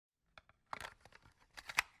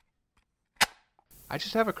I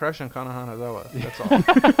just have a crush on Kana Hanazawa. That's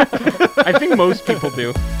all. I think most people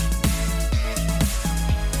do.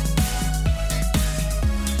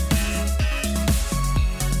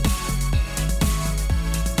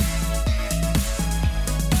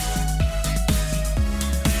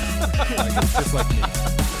 Just like me.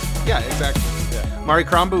 Yeah, exactly. Yeah. Mari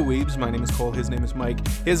Krombu Weebs. My name is Cole. His name is Mike.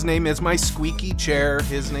 His name is my squeaky chair.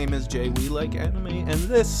 His name is Jay. We like anime. And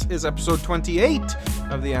this is episode 28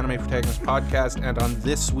 of the Anime Protagonist podcast. And on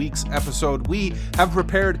this week's episode, we have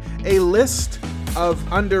prepared a list of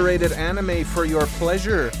underrated anime for your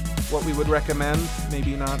pleasure. What we would recommend,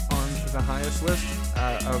 maybe not on the highest list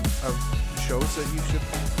of shows that you should...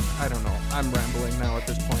 I don't know. I'm rambling now at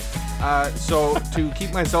this point. So to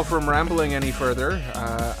keep myself from rambling any further,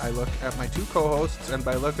 I look at my two co-hosts, and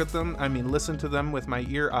by look at them, I mean listen to them with my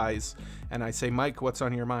ear eyes, and I say, Mike, what's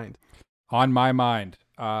on your mind? On my mind,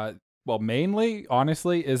 well, mainly,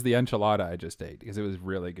 honestly, is the enchilada I just ate, because it was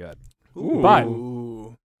really good. Ooh. But,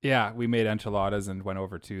 yeah, we made enchiladas and went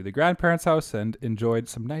over to the grandparents' house and enjoyed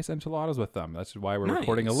some nice enchiladas with them. That's why we're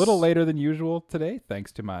recording a little later than usual today,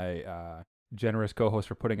 thanks to my... generous co-host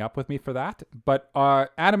for putting up with me for that. But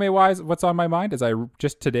anime-wise, what's on my mind is I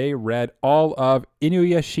just today read all of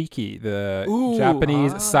Inuyashiki, the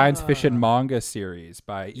Japanese science fiction manga series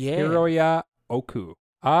by Hiroya Oku.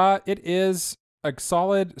 It is a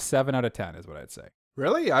solid 7 out of 10 is what I'd say.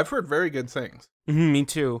 Really? I've heard very good things. Me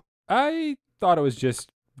too. I thought it was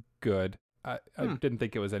just good. I didn't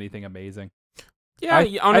think it was anything amazing. Yeah,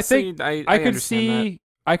 honestly, I could understand that.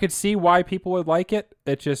 I could see why people would like it.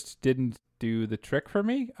 It just didn't do the trick for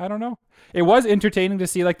me. I don't know. It was entertaining to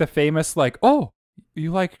see like the famous like, oh,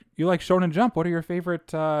 you like Shonen Jump. What are your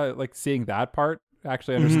favorite like seeing that part?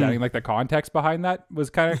 Actually understanding like the context behind that was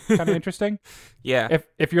kind of interesting. Yeah.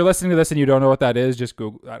 If you're listening to this and you don't know what that is, just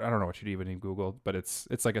Google. I don't know what you'd even Google, but it's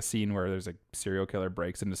like a scene where there's a serial killer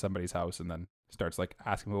breaks into somebody's house and then starts like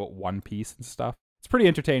asking about One Piece and stuff. It's pretty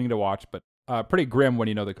entertaining to watch, but pretty grim when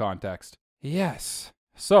you know the context. Yes.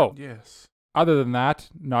 So. Yes. Other than that,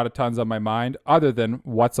 not a ton's on my mind, other than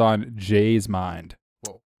what's on Jay's mind.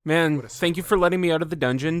 Whoa. Man, thank you for letting me out of the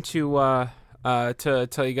dungeon to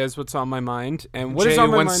tell you guys what's on my mind. And what is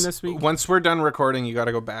on my mind this week? Once we're done recording, you got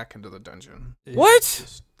to go back into the dungeon.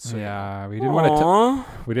 What? Yeah, we didn't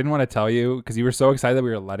want to tell you because you were so excited that we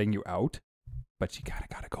were letting you out, but you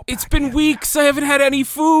gotta go back. It's been weeks. I haven't had any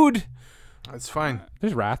food. It's fine.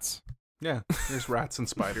 There's rats. Yeah, there's rats and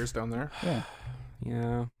spiders down there. Yeah.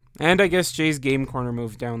 Yeah. And I guess Jay's game corner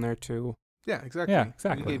moved down there too. Yeah, exactly. Yeah,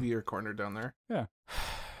 exactly. We gave you your corner down there. Yeah.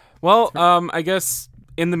 Well, I guess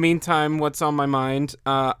in the meantime, what's on my mind?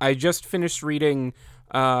 I just finished reading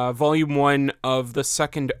Volume 1 of the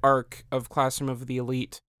second arc of Classroom of the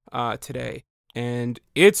Elite today, and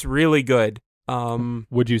it's really good.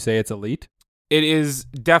 Would you say it's elite? It is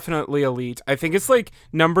definitely elite. I think it's like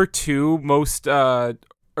number 2 most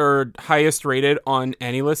or highest rated on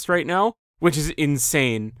AnyList right now, which is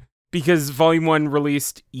insane because Volume 1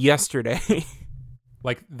 released yesterday.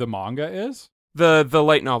 Like the manga is? The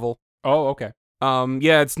light novel. Oh, okay.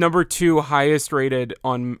 Yeah, it's number 2 highest rated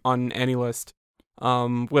on AnyList,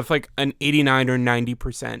 with like an 89 or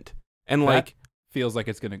 90%. And like that feels like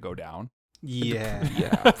it's gonna go down. Yeah.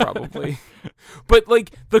 Yeah, probably. But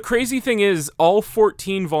like the crazy thing is all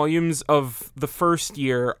 14 volumes of the first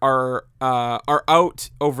year are out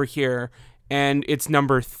over here, and it's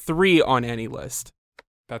number 3 on AnyList.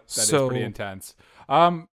 That is pretty intense.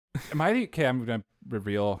 I'm gonna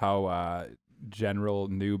reveal how general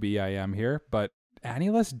newbie I am here, but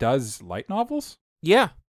AnyList does light novels? Yeah.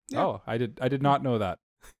 Oh, I did not know that.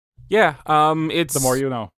 Yeah. It's the more you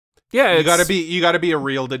know. Yeah, you gotta be a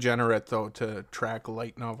real degenerate though to track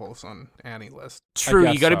light novels on AnyList. True,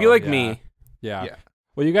 you gotta be like me. Yeah.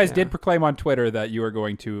 Well, you guys did proclaim on Twitter that you were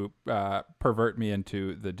going to pervert me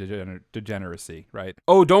into the degeneracy, right?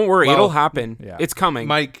 Oh, don't worry, it'll happen. Yeah. It's coming.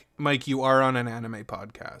 Mike, you are on an anime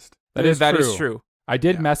podcast. That is true. I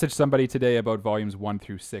did message somebody today about volumes 1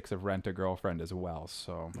 through 6 of Rent a Girlfriend as well.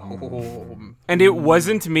 So, and it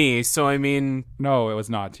wasn't me. So I mean, no, it was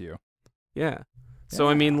not you. Yeah. So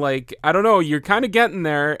I mean, like, I don't know. You're kind of getting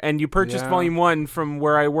there, and you purchased Volume 1 from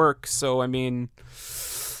where I work. So I mean,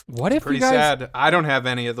 what if pretty you guys... sad. I don't have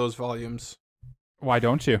any of those volumes. Why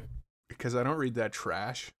don't you? Because I don't read that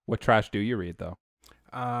trash. What trash do you read though?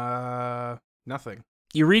 Nothing.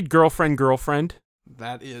 You read Girlfriend.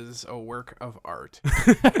 That is a work of art.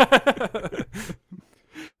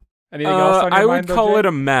 Anything else on your I mind, would though, call Jay? it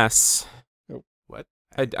a mess. What?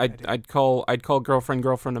 I'd call Girlfriend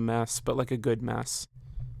a mess, but like a good mess.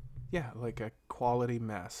 Yeah, like a quality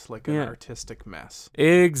mess, like an artistic mess.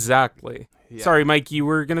 Exactly. Yeah. Sorry, Mike, you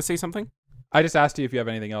were gonna say something? I just asked you if you have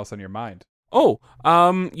anything else on your mind. Oh,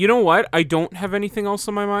 you know what? I don't have anything else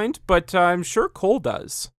on my mind, but I'm sure Cole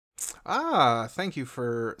does. Thank you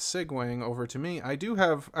for segueing over to me. I do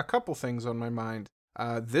have a couple things on my mind.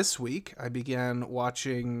 This week, I began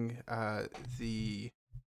watching the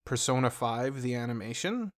Persona 5, the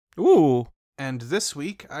animation. Ooh. And this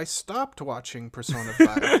week, I stopped watching Persona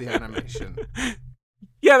 5, the animation.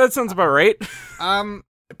 Yeah, that sounds about right.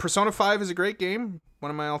 Persona 5 is a great game, one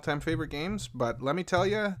of my all-time favorite games, but let me tell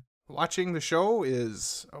you, watching the show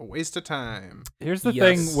is a waste of time. Here's the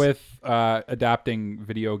thing with adapting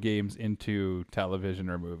video games into television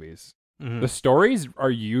or movies. Mm-hmm. The stories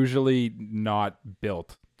are usually not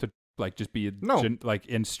built to like just be like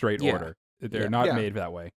in straight order. They're not made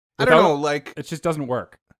that way. I don't know, like it just doesn't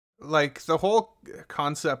work. Like the whole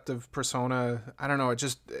concept of Persona, I don't know, it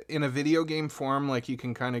just in a video game form, like you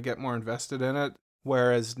can kind of get more invested in it.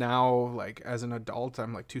 Whereas now, like as an adult,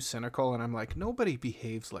 I'm like too cynical, and I'm like, nobody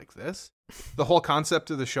behaves like this. The whole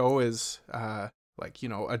concept of the show is like, you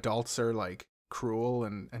know, adults are like cruel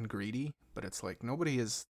and greedy, but it's like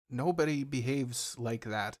nobody behaves like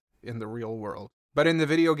that in the real world. But in the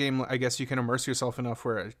video game, I guess you can immerse yourself enough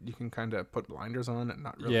where you can kind of put blinders on and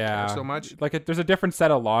not really care so much. Like there's a different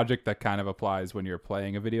set of logic that kind of applies when you're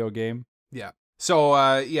playing a video game. Yeah. So,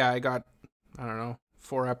 I got, I don't know,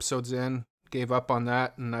 4 episodes in, gave up on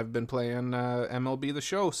that, and I've been playing MLB The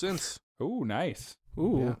Show since. Ooh, nice.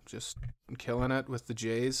 Ooh. Yeah, just killing it with the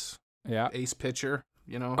Jays. Yeah. Ace pitcher,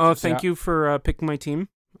 you know. Oh, thank you for picking my team.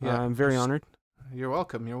 Yeah, I'm very honored. You're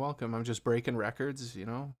welcome. I'm just breaking records, you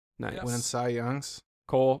know. Nice. Winning Cy Youngs.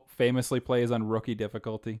 Cole famously plays on rookie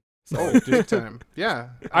difficulty. So big time. Yeah.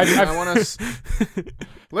 I want to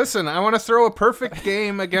listen. I want to throw a perfect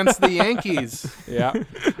game against the Yankees. Yeah.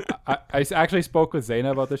 I actually spoke with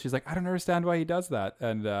Zaina about this. She's like, I don't understand why he does that,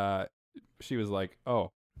 and she was like,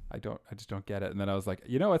 oh, I just don't get it. And then I was like,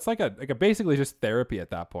 you know, it's like a basically just therapy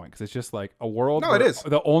at that point, because it's just like a world. No, it is.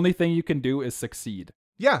 The only thing you can do is succeed.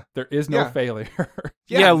 Yeah. There is no failure.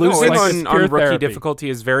 Losing on rookie therapy. difficulty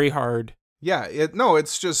is very hard. Yeah,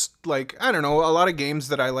 it's just like, I don't know, a lot of games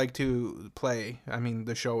that I like to play. I mean,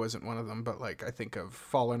 the show isn't one of them, but like I think of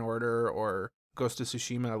Fallen Order or Ghost of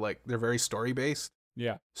Tsushima, like they're very story based.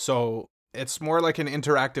 Yeah. So it's more like an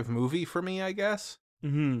interactive movie for me, I guess.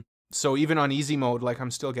 Mm-hmm. So even on easy mode, like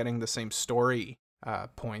I'm still getting the same story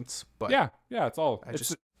points. But yeah, it's all. I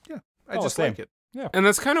just same. like it. Yeah. And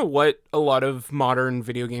that's kind of what a lot of modern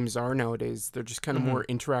video games are nowadays. They're just kind of more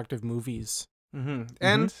interactive movies. Mm-hmm.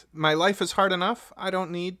 And my life is hard enough. I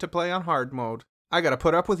don't need to play on hard mode. I got to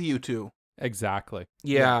put up with you two. Exactly.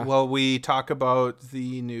 Yeah. Well, we talk about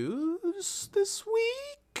the news this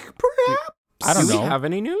week, perhaps? I don't know. Do we have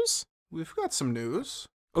any news? We've got some news.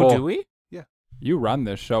 Cool. Cool. Do we? Yeah. You run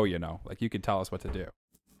this show, you know. Like, you can tell us what to do.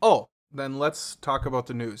 Oh, then let's talk about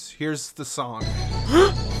the news. Here's the song. You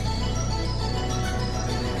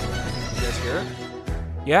guys hear it?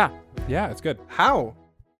 Yeah. Yeah, it's good. How?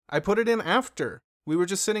 I put it in after. We were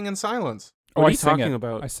just sitting in silence. What are I you sing talking it.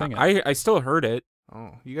 about? I sing it. I still heard it.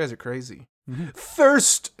 Oh, you guys are crazy. Mm-hmm.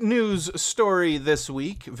 First news story this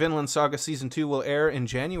week. Vinland Saga Season 2 will air in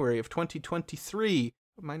January of 2023.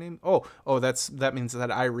 My name... Oh, that means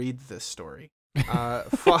that I read this story. Cool.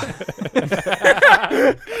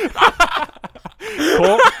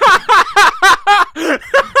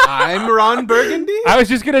 I'm Ron Burgundy. I was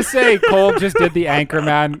just gonna say, Cole just did the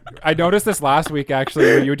Anchorman. I noticed this last week, actually,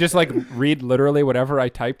 where you would just like read literally whatever I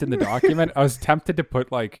typed in the document. I was tempted to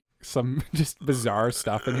put like some just bizarre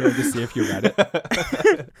stuff in here to see if you read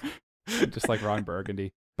it. Just like Ron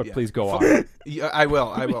Burgundy. But please go on. Yeah, I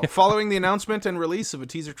will. Following the announcement and release of a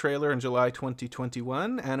teaser trailer in July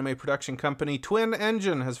 2021, anime production company Twin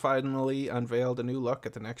Engine has finally unveiled a new look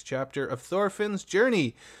at the next chapter of Thorfinn's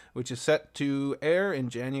journey, which is set to air in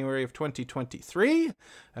January of 2023.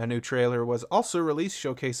 A new trailer was also released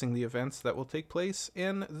showcasing the events that will take place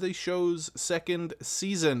in the show's second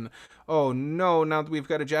season. Oh no, now that we've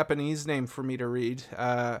got a Japanese name for me to read.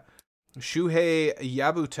 Shuhei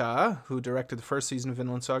Yabuta, who directed the first season of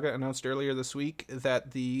Vinland Saga, announced earlier this week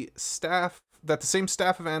that the same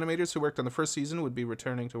staff of animators who worked on the first season would be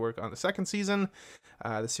returning to work on the second season.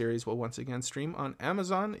 The series will once again stream on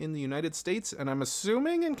Amazon in the United States, and I'm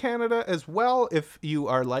assuming in Canada as well, if you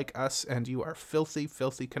are like us and you are filthy,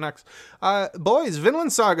 filthy Canucks. Boys,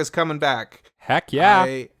 Vinland Saga's coming back. Heck yeah.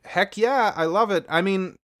 I love it. I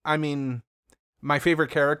mean, my favorite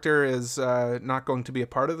character is not going to be a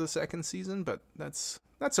part of the second season, but that's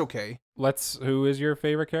okay. Who is your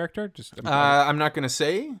favorite character? I'm not going to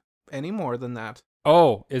say any more than that.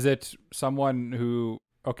 Oh, is it someone who...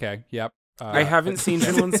 Okay, yep. I haven't seen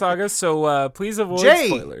Vinland Saga, so please avoid Jay!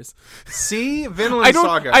 spoilers. See Vinland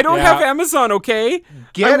Saga. I don't have Amazon, okay?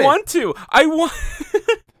 Get it. I want to.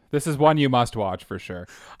 This is one you must watch for sure.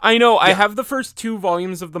 I know. I have the first 2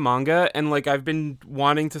 volumes of the manga, and like I've been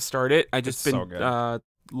wanting to start it. It's so good.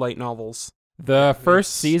 Light novels. The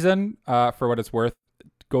first season, for what it's worth,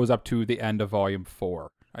 goes up to the end of volume 4,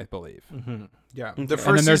 I believe. Mm-hmm. Yeah. Okay. The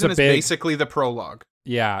first season is basically the prologue.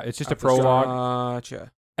 Yeah, it's just a prologue.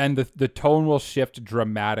 Gotcha. And the tone will shift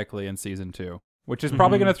dramatically in season 2, which is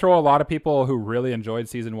probably going to throw a lot of people who really enjoyed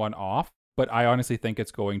season 1 off. But I honestly think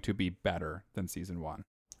it's going to be better than season 1.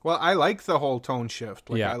 Well, I like the whole tone shift.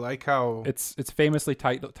 I like how it's famously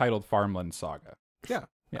titled Farmland Saga. Yeah.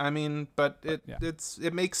 I mean, but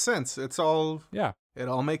it makes sense. It all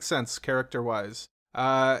makes sense character wise.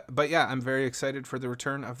 But yeah, I'm very excited for the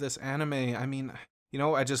return of this anime. I mean,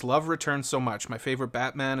 I just love Returns so much. My favorite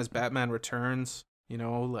Batman is Batman Returns.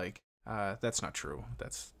 That's not true.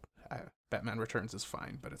 Batman Returns is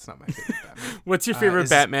fine, but it's not my favorite Batman. What's your favorite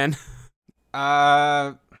Batman?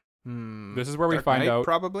 This is where we find out.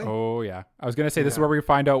 Probably. Oh yeah, I was gonna say this is where we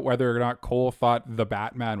find out whether or not Cole thought the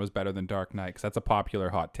Batman was better than Dark Knight, because that's a popular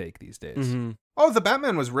hot take these days. Mm-hmm. Oh, the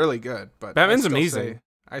Batman was really good, but Batman's amazing.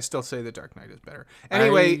 I still say the Dark Knight is better.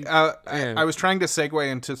 Anyway, I was trying to segue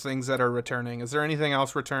into things that are returning. Is there anything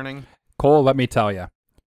else returning? Cole, let me tell you,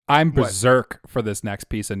 I'm berserk for this next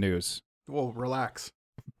piece of news. Well, relax.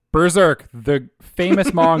 Berserk, the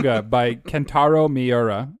famous manga by Kentaro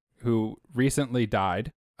Miura, who recently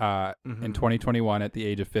died in 2021 at the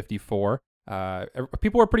age of 54.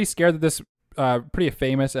 People were pretty scared that this pretty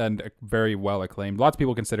famous and very well acclaimed, lots of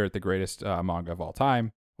people consider it the greatest manga of all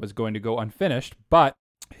time, was going to go unfinished, but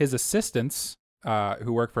his assistants,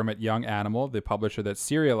 who work for him at Young Animal, the publisher that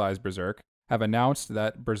serialized Berserk, have announced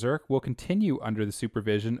that Berserk will continue under the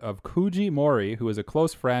supervision of Kuji Mori, who is a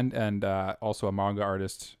close friend and also a manga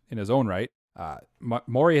artist in his own right.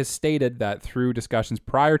 Mori has stated that through discussions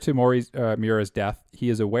prior to Miura's death, he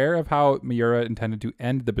is aware of how Miura intended to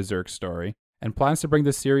end the Berserk story and plans to bring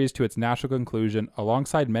the series to its natural conclusion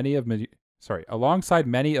alongside many of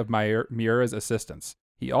Miura's assistants.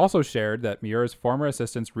 He also shared that Miura's former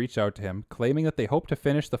assistants reached out to him, claiming that they hope to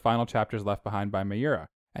finish the final chapters left behind by Miura.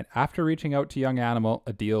 And after reaching out to Young Animal,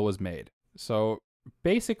 a deal was made. So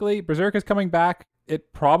basically, Berserk is coming back.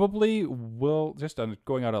 It probably will, just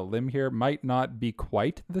going out on a limb here, might not be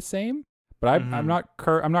quite the same. But I'm not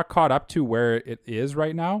caught up to where it is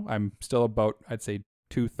right now. I'm still about, I'd say,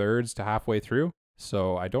 2/3 to halfway through.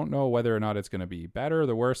 So I don't know whether or not it's going to be better,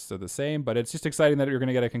 the worse, or the same. But it's just exciting that you're going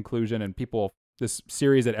to get a conclusion, and this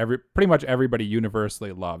series that pretty much everybody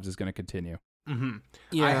universally loves is going to continue. Mm-hmm.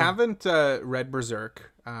 Yeah. I haven't read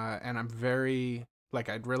Berserk, and I'm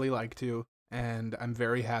I'd really like to, and I'm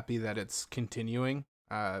very happy that it's continuing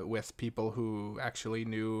with people who actually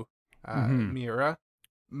knew Miura.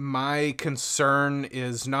 My concern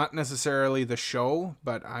is not necessarily the show,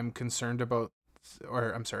 but I'm concerned about,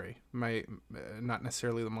 not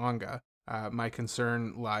necessarily the manga. My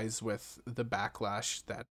concern lies with the backlash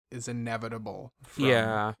that is inevitable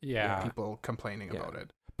from people complaining about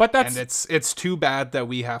it. But and it's too bad that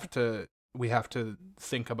we have to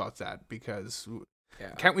think about that, because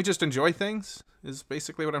can't we just enjoy things is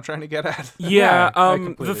basically what I'm trying to get at.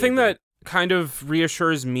 The thing that kind of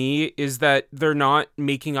reassures me is that they're not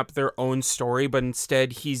making up their own story, but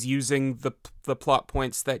instead he's using the plot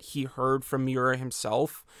points that he heard from Miura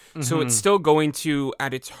himself. Mm-hmm. So it's still going to,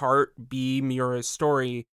 at its heart, be Miura's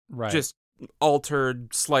story, just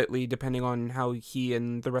altered slightly depending on how he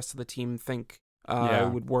and the rest of the team think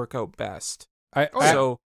would work out best. I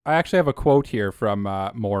actually have a quote here from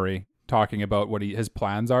Mori talking about what his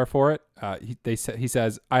plans are for it. He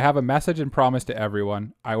says, "I have a message and promise to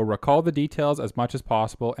everyone. I will recall the details as much as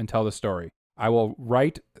possible and tell the story. I will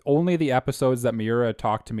write only the episodes that Miura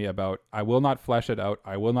talked to me about. I will not flesh it out.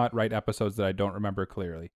 I will not write episodes that I don't remember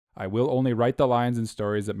clearly. I will only write the lines and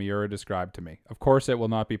stories that Miura described to me. Of course, it will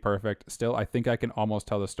not be perfect. Still, I think I can almost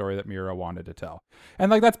tell the story that Miura wanted to tell."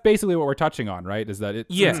 And that's basically what we're touching on, right? Is that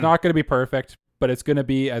it's not going to be perfect, but it's going to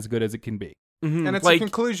be as good as it can be. Mm-hmm. And it's a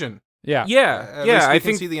conclusion. Yeah. I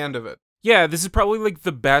think see the end of it. Yeah, this is probably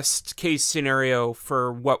the best case scenario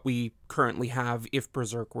for what we currently have if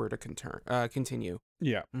Berserk were to continue.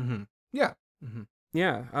 Yeah. Mm-hmm. Yeah. Mm-hmm.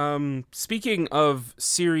 Yeah. Speaking of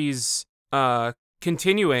series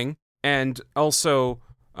continuing and also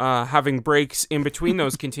having breaks in between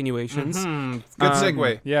those continuations. Mm-hmm. Good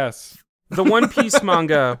segue. Yes. The One Piece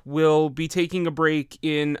manga will be taking a break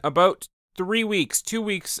in about 3 weeks, 2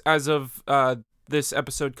 weeks as of this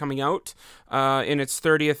episode coming out, in its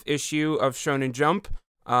 30th issue of Shonen Jump.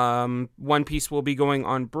 One Piece will be going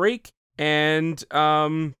on break, And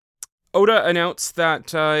Oda announced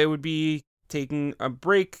that it would be taking a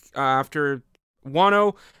break after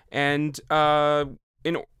Wano, and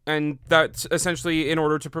that's essentially in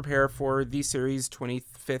order to prepare for the series'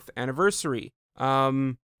 25th anniversary.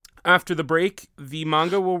 After the break, the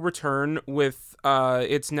manga will return with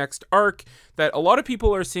its next arc that a lot of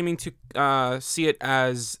people are seeming to see it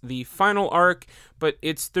as the final arc, but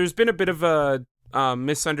there's been a bit of a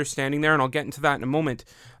misunderstanding there, and I'll get into that in a moment.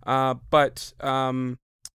 According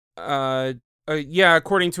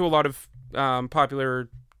to a lot of popular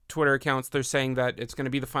Twitter accounts, they're saying that it's going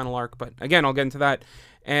to be the final arc, but again, I'll get into that.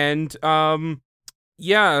 And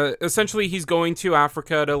essentially he's going to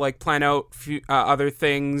Africa to like plan out other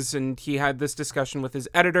things, and he had this discussion with his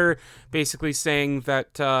editor, basically saying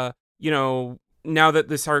that now that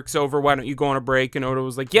this arc's over, why don't you go on a break? And Oda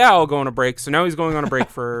was like, yeah, I'll go on a break. So now he's going on a break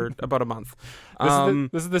for about a month.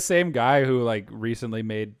 This is the same guy who like recently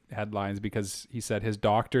made headlines because he said his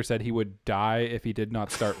doctor said he would die if he did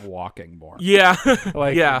not start walking more. Yeah.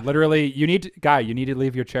 Literally, you need to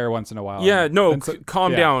leave your chair once in a while. Yeah,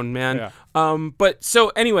 calm down, man. Yeah. But so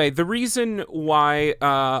anyway, the reason why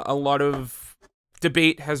a lot of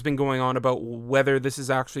debate has been going on about whether this is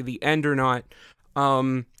actually the end or not,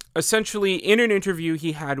 essentially, in an interview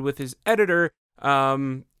he had with his editor,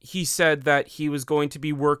 he said that he was going to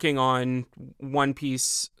be working on One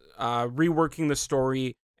Piece, reworking the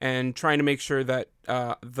story, and trying to make sure that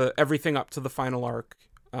everything up to the final arc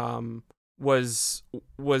was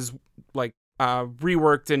like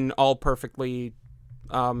reworked and all perfectly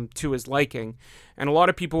to his liking. And a lot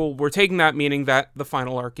of people were taking that meaning that the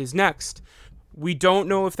final arc is next. We don't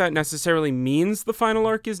know if that necessarily means the final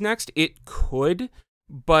arc is next. It could,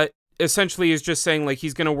 but essentially is just saying like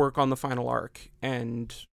he's going to work on the final arc.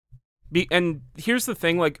 And here's the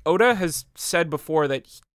thing, like Oda has said before that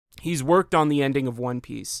he's worked on the ending of One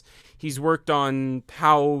Piece. He's worked on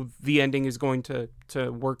how the ending is going to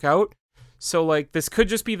work out. So like this could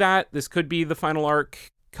just be that. This could be the final arc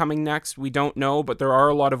coming next. We don't know, but there are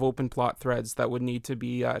a lot of open plot threads that would need to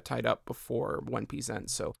be tied up before One Piece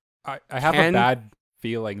ends. So I have a bad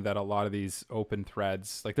feeling that a lot of these open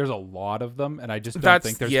threads, like there's a lot of them, and I just don't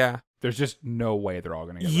think there's just no way they're all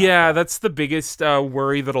going to get wrapped up. That's the biggest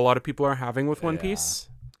worry that a lot of people are having with One Piece.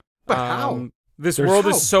 But how? This world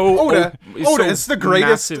is so Oda is the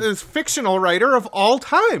greatest fictional writer of all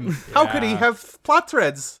time. How could he have plot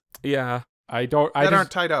threads? Yeah.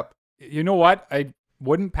 Aren't tied up. You know what? I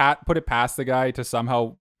wouldn't put it past the guy to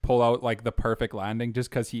somehow pull out like the perfect landing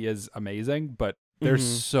just because he is amazing, but there's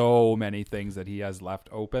so many things that he has left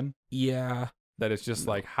open. Yeah. That it's just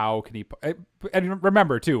like, how can he... And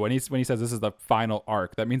remember, too, when he says this is the final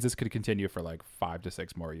arc, that means this could continue for like 5 to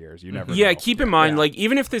 6 more years. You never know. Yeah, keep in mind, like,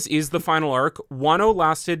 even if this is the final arc, Wano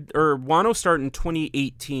started in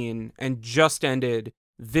 2018 and just ended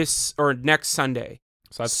next Sunday.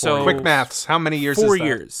 So that's 4 years. Quick maths. How many years is that? 4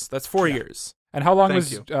 years. That's 4 years. And how long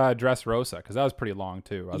was Dressrosa? Because that was pretty long,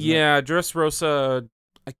 too, wasn't it? Dressrosa...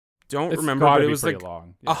 I don't remember, but it was like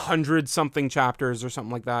 100-something chapters or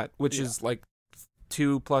something like that, which is like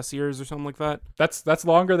 2+ years or something like that. That's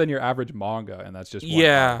longer than your average manga, and that's just one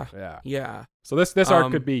arc. Yeah. So this arc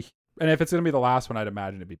could be, and if it's gonna be the last one, I'd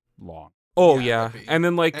imagine it'd be long. Oh yeah. And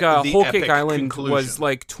then like Whole Cake Island was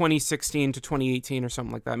like 2016 to 2018 or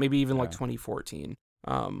something like that, maybe even like 2014.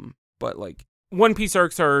 But like One Piece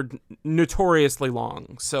arcs are notoriously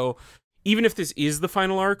long, so even if this is the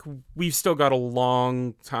final arc, we've still got a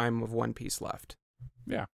long time of One Piece left.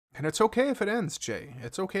 Yeah. And it's okay if it ends, Jay.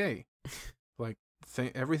 It's okay. Like,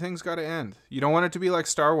 everything's got to end. You don't want it to be like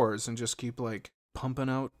Star Wars and just keep, like, pumping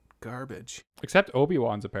out garbage. Except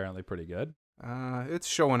Obi-Wan's apparently pretty good. It's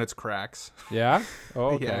showing its cracks. Yeah?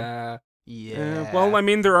 Oh, okay. Yeah. Well, I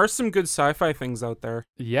mean, there are some good sci-fi things out there.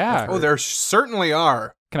 Yeah. Oh, there certainly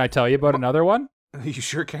are. Can I tell you about another one? You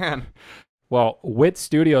sure can. Well, WIT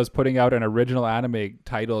Studios putting out an original anime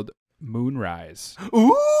titled Moonrise.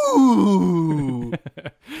 Ooh!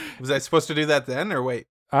 Was I supposed to do that then, or wait?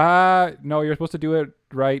 No, you're supposed to do it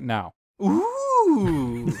right now.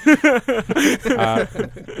 Ooh!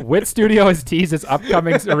 WIT Studio has teased its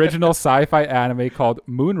upcoming original sci-fi anime called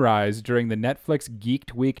Moonrise during the Netflix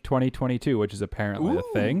Geeked Week 2022, which is apparently a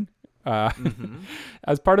thing.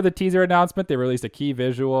 As part of the teaser announcement, they released a key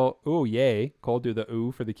visual. Ooh, yay. Cole, do the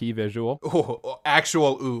ooh for the key visual. Oh,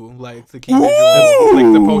 actual ooh. Like the key visual.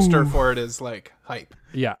 Like the poster for it is like hype.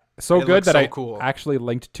 Yeah. So good that I cool. actually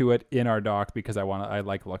linked to it in our doc because I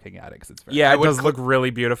like looking at it because it's very it does look really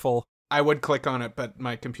beautiful. I would click on it, but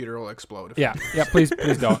my computer will explode. Yeah, please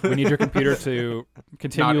don't. We need your computer to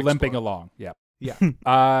continue limping along. Yeah.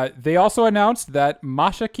 They also announced that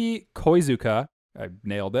Masaki Koizuka I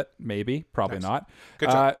nailed it. Maybe. Probably Nice. not. Good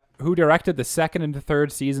job. Who directed the second and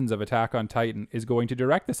third seasons of Attack on Titan is going to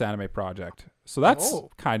direct this anime project. So that's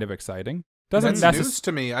kind of exciting. That's news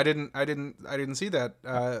to me. I didn't see that.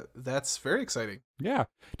 That's very exciting. Yeah.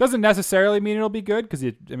 Doesn't necessarily mean it'll be good because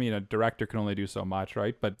a director can only do so much,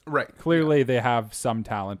 right? But clearly they have some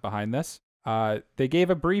talent behind this. They gave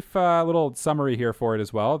a brief little summary here for it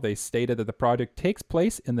as well. They stated that the project takes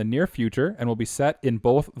place in the near future and will be set in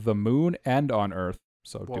both the moon and on Earth.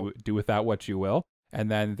 So do with that what you will. And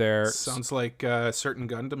then sounds like a certain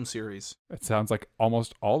Gundam series. It sounds like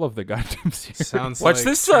almost all of the Gundam series. Watch like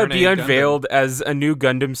this be unveiled Gundam. As a new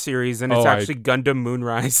Gundam series, and it's actually Gundam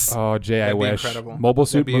Moonrise. Oh, Jay, That'd I wish. Incredible. Mobile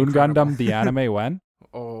Suit Moon incredible. Gundam, the anime when?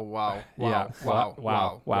 Oh, wow.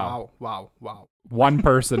 Wow. One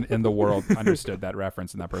person in the world understood that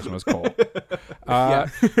reference, and that person was Cole.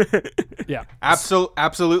 Yeah.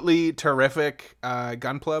 Absolutely terrific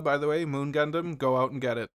gunpla, by the way. Moon Gundam. Go out and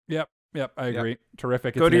get it. Yep, I agree.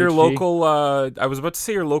 Terrific. Go to your local, I was about to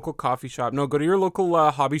say your local coffee shop. No, go to your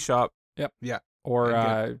local hobby shop. Yep. Yeah.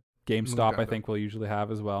 Or GameStop, I think, will usually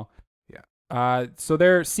have as well. Yeah. So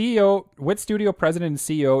their CEO, WIT Studio President and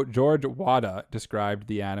CEO, George Wada, described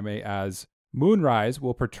the anime as Moonrise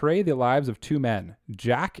will portray the lives of two men,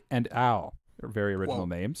 Jack and Al, very original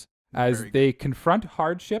names, as they confront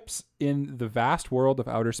hardships in the vast world of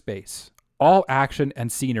outer space. All action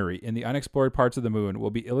and scenery in the unexplored parts of the moon will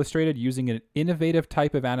be illustrated using an innovative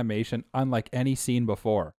type of animation unlike any seen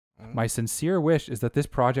before. My sincere wish is that this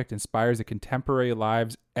project inspires the contemporary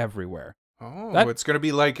lives everywhere. Oh, it's gonna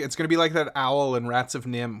be like that owl in Rats of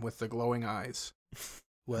Nim with the glowing eyes.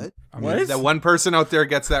 What? That one person out there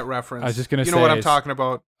gets that reference. I was just gonna say, you know what I'm talking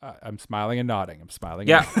about. I'm smiling and nodding.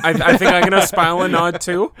 Yeah, I think I'm gonna smile and nod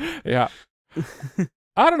too. Yeah.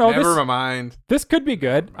 I don't know. Never mind. This could be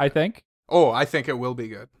good. I think. Oh, I think it will be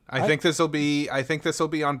good. I think this will be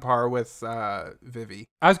on par with Vivi.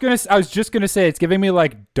 I was just gonna say it's giving me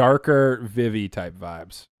like darker Vivi type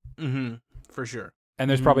vibes. Mm-hmm. For sure. And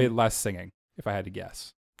there's probably less singing, if I had to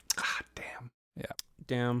guess. God damn. Yeah.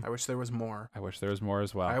 Damn. I wish there was more. I wish there was more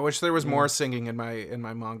as well. I wish there was more singing in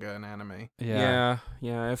my manga and anime. Yeah.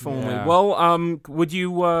 If only. Yeah. Well, would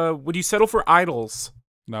you settle for idols?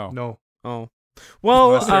 No. Oh.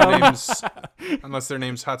 Well, unless their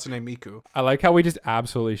name's Hatsune Miku. I like how we just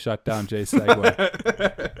absolutely shut down Jay's segue.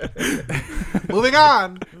 Moving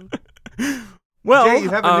on. Well, Jay, you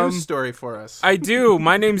have a news story for us. I do.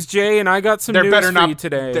 My name's Jay, and I got some news for you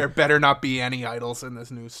today. There better not be any idols in this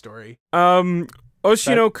news story.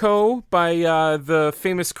 Oshinoko, by the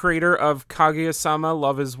famous creator of Kaguya-sama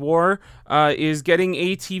Love is War, is getting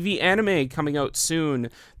a TV anime coming out soon.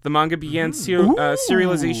 The manga began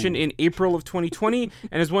serialization in April of 2020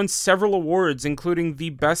 and has won several awards, including the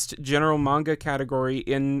Best General Manga category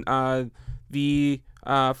in the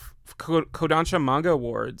Kodansha Manga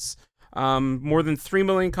Awards. More than 3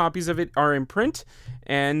 million copies of it are in print.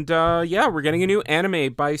 And we're getting a new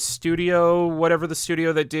anime by studio, whatever the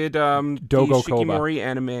studio that did Dogo the Shikimori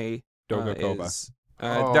anime Dogo Koba.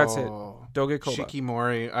 That's it. Dogo Koba.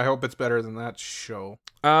 Shikimori. I hope it's better than that show.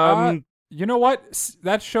 You know what?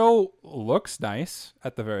 That show looks nice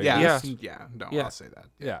at the very least. I'll say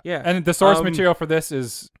that. Yeah. And the source material for this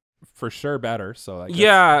is for sure better. So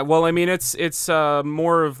well, I mean, it's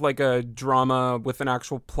more of like a drama with an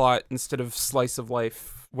actual plot instead of slice of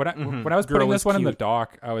life. When I was putting this one in the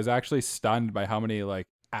doc, I was actually stunned by how many like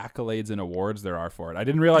accolades and awards there are for it. I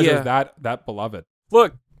didn't realize it was that beloved.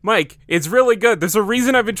 Look, Mike, it's really good. There's a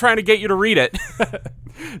reason I've been trying to get you to read it.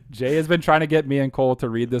 Jay has been trying to get me and Cole to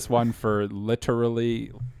read this one for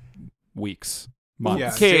literally weeks. Months.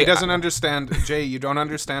 Yeah, Jay doesn't understand. Jay, you don't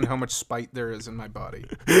understand how much spite there is in my body.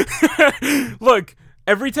 Look,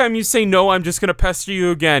 every time you say no, I'm just going to pester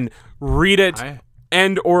you again. Read it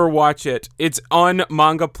and or watch it. It's on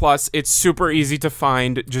Manga Plus. It's super easy to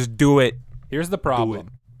find. Just do it. Here's the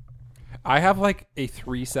problem. I have like a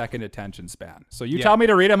 3-second attention span. So you tell me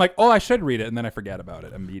to read it, I'm like, oh, I should read it. And then I forget about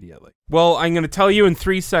it immediately. Well, I'm going to tell you in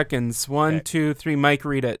 3 seconds. 1, 2, 3, Mike,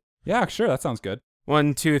 read it. Yeah, sure. That sounds good.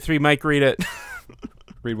 1, 2, 3, Mike, read it.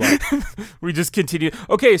 Read what? We just continue.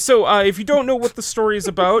 Okay, so if you don't know what the story is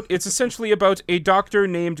about, it's essentially about a doctor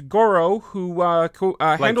named Goro who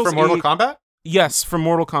handles from Mortal Kombat? Yes, from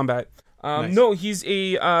Mortal Kombat. Nice. No, he's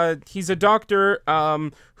a doctor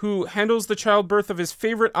who handles the childbirth of his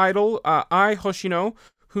favorite idol, Ai Hoshino,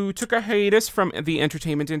 who took a hiatus from the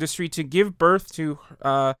entertainment industry to give birth to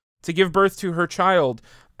her child.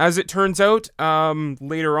 As it turns out,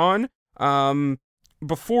 later on,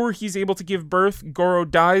 before he's able to give birth, Goro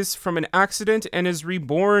dies from an accident and is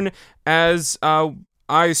reborn as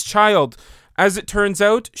Ai's child. As it turns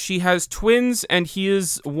out, she has twins, and he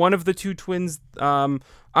is one of the two twins,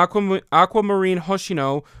 Aquamarine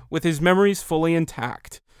Hoshino, with his memories fully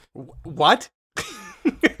intact. What?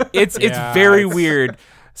 It's very weird.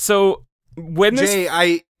 So when this...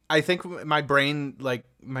 Jay, I think my brain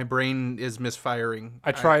is misfiring.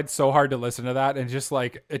 I tried so hard to listen to that, and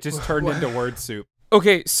it just turned into word soup.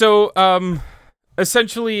 Okay, so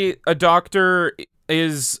essentially a doctor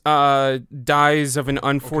dies of an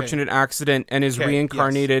unfortunate accident and is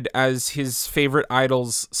reincarnated as his favorite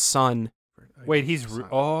idol's son. Wait, he's okay.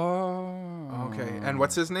 And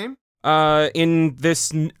what's his name? In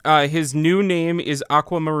this, his new name is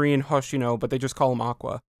Aquamarine Hoshino, but they just call him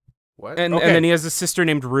Aqua. What? And then he has a sister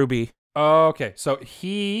named Ruby. Okay, so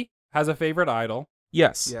he has a favorite idol.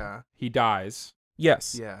 Yes. Yeah. He dies.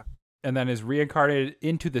 Yes. Yeah. And then is reincarnated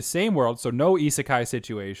into the same world, so no isekai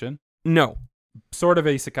situation. No. Sort of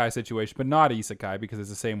isekai situation, but not isekai because it's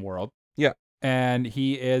the same world. Yeah. And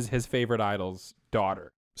he is his favorite idol's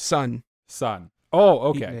daughter. Son. Oh,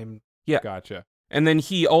 okay. Yeah. Gotcha. And then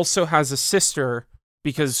he also has a sister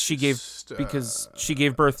because she gave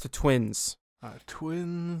birth to twins. A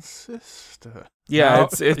twin sister. Yeah,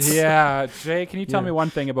 it's yeah. Jay, can you tell me one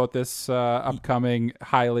thing about this upcoming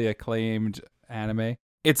highly acclaimed anime?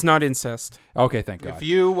 It's not incest. Okay, thank God. If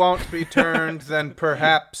you won't be turned, then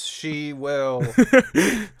perhaps she will.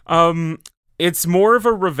 It's more of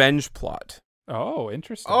a revenge plot. Oh,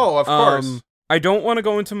 interesting. Oh, of course. I don't want to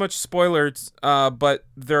go into much spoilers, but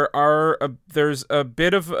there's a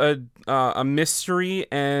bit of a mystery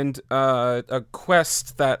and a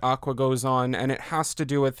quest that Aqua goes on, and it has to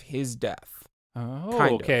do with his death. Oh,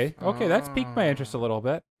 kind okay. of. Okay, that's piqued my interest a little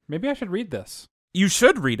bit. Maybe I should read this. You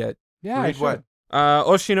should read it. Yeah, I should. What?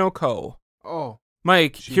 Oshinoko. Oh,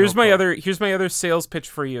 Mike, here's my Oshinoko. other sales pitch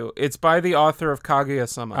for you. It's by the author of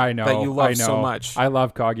Kaguya-sama. I know that you love so much. I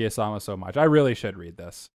love Kaguya-sama so much. I really should read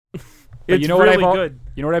this. It's you know really what good.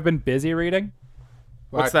 You know what I've been busy reading?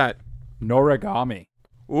 What's that? Noragami.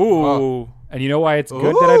 Ooh. And you know why it's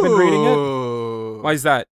good that I've been reading it? Why is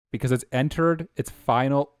that? Because it's entered its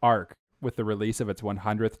final arc with the release of its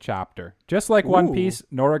 100th chapter. Just like One Piece,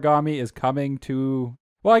 Noragami is coming to...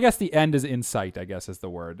 Well, I guess the end is in sight, I guess is the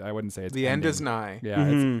word. I wouldn't say it's the ending. end is nigh.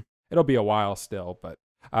 Yeah, it'll be a while still, but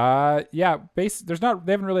they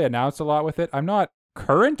haven't really announced a lot with it. I'm not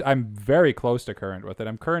current. I'm very close to current with it.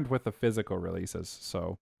 I'm current with the physical releases.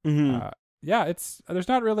 So, there's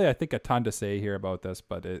not really, I think, a ton to say here about this,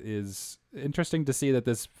 but it is interesting to see that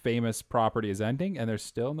this famous property is ending and there's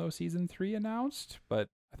still no season 3 announced, but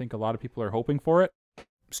I think a lot of people are hoping for it.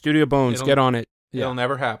 Studio Bones, get on it. It'll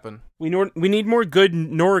never happen. We need more good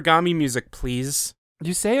Noragami music, please.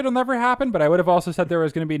 You say it'll never happen, but I would have also said there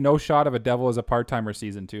was going to be no shot of a Devil as a Part-Timer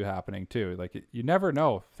season 2 happening too. Like, you never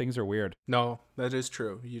know. Things are weird. No, that is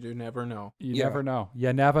true. You do never know. You never know.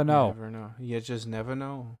 You never know. You never know. You just never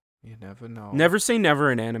know. You never know. Never say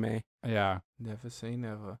never in anime. Yeah. Never say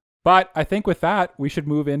never. But I think with that, we should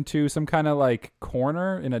move into some kind of like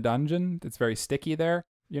corner in a dungeon. It's very sticky there.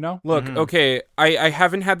 You know? Look, okay, I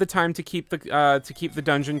haven't had the time to keep the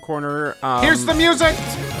dungeon corner. Here's the music.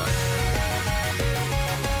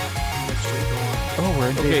 Oh, we're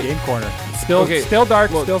in the game corner. Still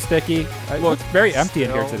dark, still sticky. It's very empty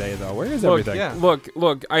in here today, though. Where is everything? Yeah.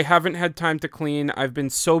 Look, I haven't had time to clean. I've been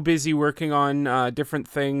so busy working on different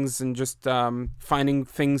things and just finding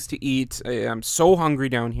things to eat. I'm so hungry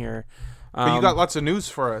down here. But you got lots of news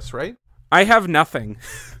for us, right? I have nothing.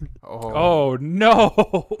 Oh no!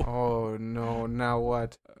 Oh no! Now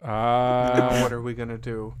what? Now what are we gonna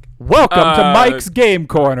do? Welcome to Mike's Game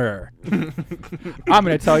Corner. I'm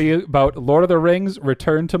gonna tell you about Lord of the Rings: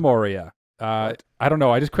 Return to Moria. I don't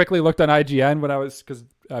know. I just quickly looked on IGN because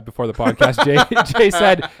before the podcast, Jay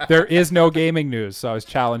said there is no gaming news, so I was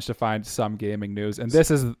challenged to find some gaming news, and this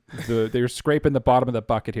is they're scraping the bottom of the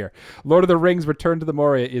bucket here. Lord of the Rings: Return to the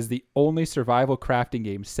Moria is the only survival crafting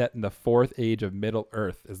game set in the 4th age of Middle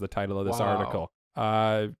Earth. Is the title of this article.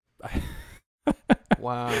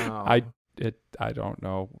 Wow. I don't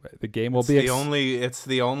know. The game will it's be it's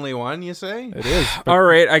the only one, you say? It is. All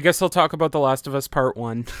right, I guess I'll talk about The Last of Us Part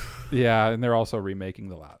 1. Yeah, and they're also remaking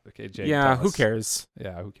the last. Okay, Jay. Yeah, who cares?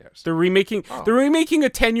 Yeah, who cares? They're remaking a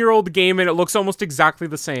 10-year-old game and it looks almost exactly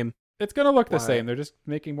the same. It's gonna look the same. They're just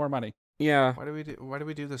making more money. Yeah. Why do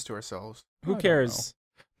we do this to ourselves? Who cares?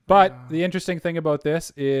 But the interesting thing about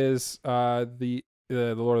this is the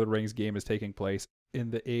Lord of the Rings game is taking place in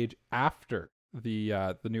the age after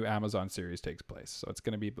the new Amazon series takes place. So it's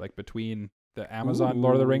going to be like between the Amazon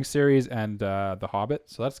Lord of the Rings series and The Hobbit.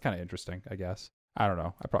 So that's kind of interesting, I guess. I don't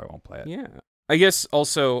know. I probably won't play it. Yeah. I guess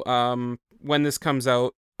also when this comes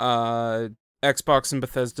out, Xbox and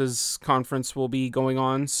Bethesda's conference will be going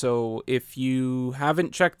on. So if you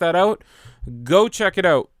haven't checked that out, go check it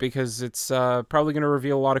out because it's probably going to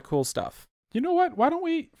reveal a lot of cool stuff. You know what? Why don't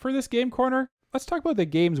we, for this game corner, let's talk about the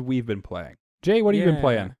games we've been playing. Jay, what have you been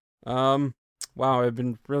playing? Wow, I've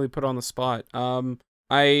been really put on the spot.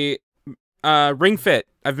 Ring Fit.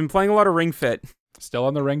 I've been playing a lot of Ring Fit. Still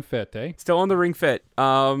on the Ring Fit, eh? Still on the Ring Fit.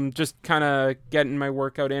 Just kind of getting my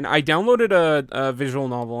workout in. I downloaded a visual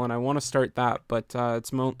novel and I want to start that, but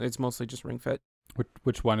it's mostly just Ring Fit.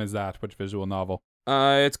 Which one is that? Which visual novel?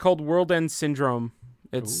 It's called World End Syndrome.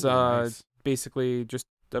 It's nice. basically just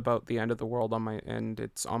about the end of the world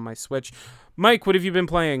it's on my Switch. Mike, what have you been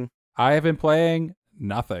playing? I have been playing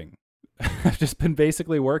nothing. I've just been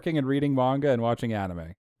basically working and reading manga and watching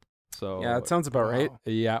anime. So yeah, that sounds about right.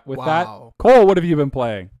 Yeah, with that, Cole, what have you been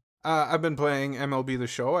playing? I've been playing MLB The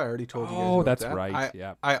Show. I already told you guys about that's that. right.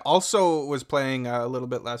 Yeah. I also was playing a little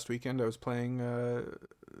bit last weekend. I was playing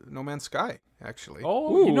No Man's Sky, actually.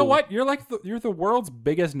 Oh, Ooh. You know what? You're like you're the world's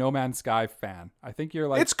biggest No Man's Sky fan. I think you're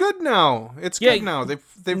like It's good now. It's good now.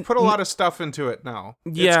 They've put a lot of stuff into it now.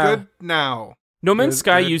 Yeah. It's good now. No Man's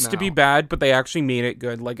Sky good used to be now. bad, but they actually made it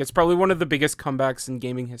good. Like, it's probably one of the biggest comebacks in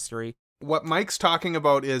gaming history. What Mike's talking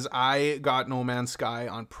about is I got No Man's Sky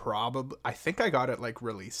on I think I got it like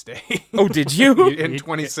release day. Oh, did you? In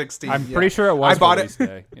 2016. I'm pretty sure it was release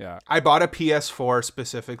day. Yeah. I bought a PS4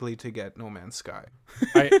 specifically to get No Man's Sky.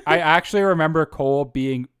 I actually remember Cole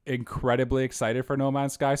being incredibly excited for No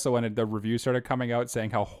Man's Sky. So when the review started coming out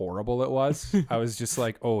saying how horrible it was, I was just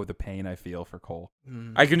like, oh, the pain I feel for Cole.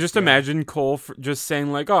 I can just imagine Cole just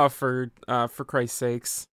saying like, "Oh, for Christ's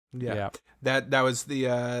sakes." Yeah. That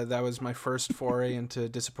was my first foray into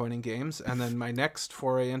disappointing games, and then my next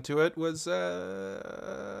foray into it was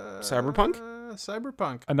Cyberpunk.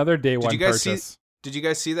 Cyberpunk. Another day one Did you guys purchase. Did you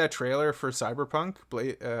guys see that trailer for Cyberpunk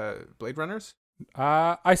Blade Runners?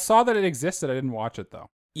 I saw that it existed. I didn't watch it though.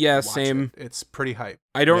 Yeah, Watch same. it. It's pretty hype.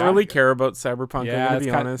 I don't Yeah. really care about Cyberpunk. Yeah, I'm gonna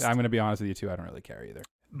be honest. I'm gonna be honest with you too. I don't really care either.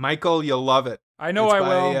 Michael, you'll love it. I know It's I by,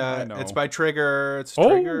 will. I know. It's by Trigger. It's Oh.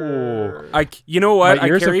 Trigger. You know what? My I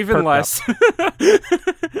ears care have even perked less.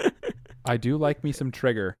 I do like me some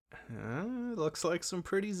Trigger. Looks like some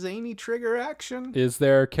pretty zany Trigger action. Is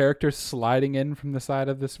there characters sliding in from the side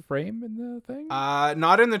of this frame in the thing?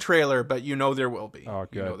 Not in the trailer, but you know there will be. Oh,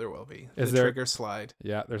 good. You know there will be. Is the there- Trigger slide.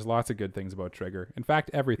 Yeah, there's lots of good things about Trigger. In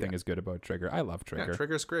fact, everything is good about Trigger. I love Trigger. Yeah,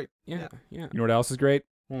 Trigger's great. yeah. You know what else is great?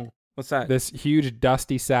 What's that? This huge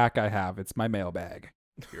dusty sack I have. It's my mailbag.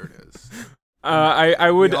 Here it is.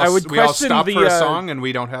 I would We all question stopped the for a song, and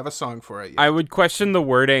we don't have a song for it yet. I would question the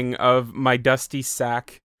wording of my dusty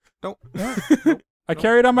sack. Nope. I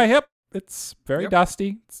carry it on my hip. It's very Yep.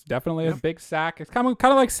 dusty. It's definitely a big sack. It's kind of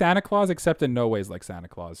like Santa Claus, except in no ways like Santa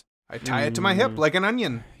Claus. I tie it to my hip like an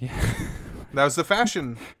onion. Yeah. That was the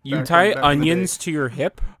fashion. You back tie in the onions to your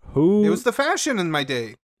hip? Who? day. It was the fashion in my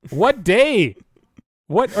day. What day?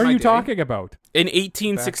 What are My you day. talking about? In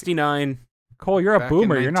 1869. Cole, you're a Back in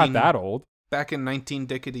boomer. You're not 19 that old. Back in 19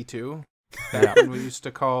 Dickety 2. Yeah. Back when we used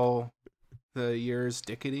to call the years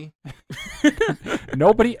Dickety.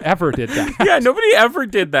 Nobody ever did that. Yeah, nobody ever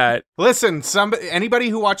did that. Listen, anybody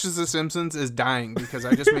who watches The Simpsons is dying because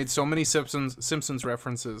I just made so many Simpsons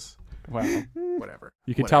references. Wow. Whatever.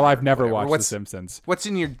 You can tell I've never Whatever. watched The Simpsons. What's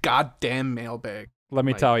in your goddamn mailbag? Let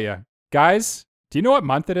me Mike. tell you. Guys, do you know what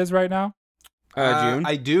month it is right now? June.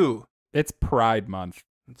 I do. It's Pride Month.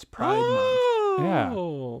 It's Pride Month. Yeah.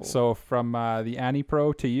 Oh. So from the Annie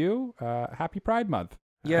Pro to you, happy Pride Month.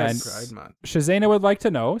 Yes. Pride Month. Shazana would like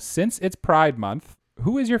to know, since it's Pride Month,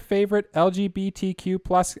 who is your favorite LGBTQ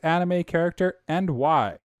plus anime character and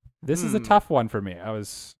why? This is a tough one for me.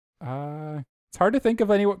 It's hard to think of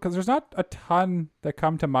anyone because there's not a ton that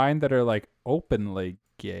come to mind that are like openly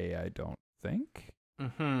gay, I don't think.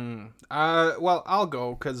 Well, I'll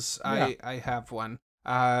go because Yeah. I have one.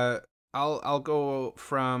 I'll go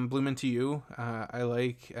from Bloomin' to You. I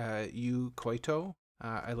like Yu Koito.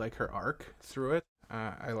 I like her arc through it.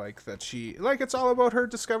 I like that it's all about her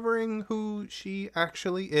discovering who she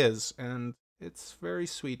actually is, and it's very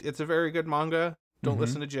sweet. It's a very good manga. Don't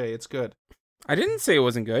listen to Jay. It's good. I didn't say it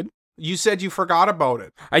wasn't good. You said you forgot about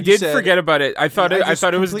it. I You did said- forget about it. I thought it was a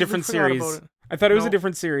completely different forgot about series. it. I thought it was a No.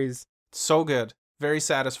 different series. So good. Very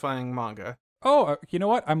satisfying manga. Oh, you know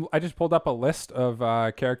what? I just pulled up a list of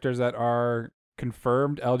characters that are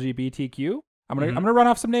confirmed LGBTQ. I'm gonna run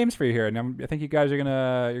off some names for you here, and I think you guys are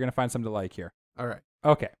gonna find some to like here. All right.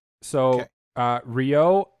 Okay, so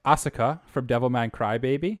Ryo Asuka from Devilman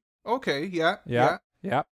Crybaby. Okay. Yeah.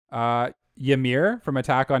 Yeah. Ymir from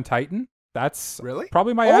Attack on Titan. That's Really?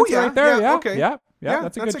 probably my Oh, answer yeah, right there. yeah, Yeah. okay. Yeah. Yeah,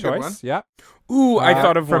 that's a that's good a good choice. one. Yeah. Ooh, I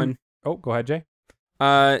thought of from one. Oh, go ahead, Jay.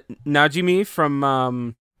 Najimi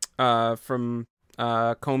from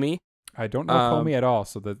Komi. I don't know Komi at all,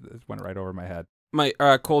 so that it went right over my head.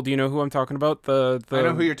 Cole, do you know who I'm talking about? I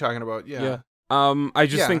know who you're talking about. Yeah. I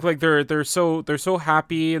just think like they're so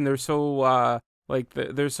happy, and they're so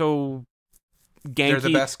they're so ganky.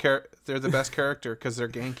 They're the best character because they're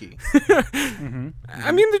ganky. Mm-hmm.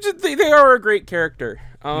 I mean, they are a great character.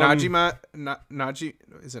 Najima,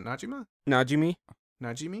 is it Najima? Najimi.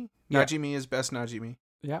 Najimi? Yeah. Najimi is best Najimi.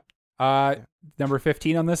 Yep. Number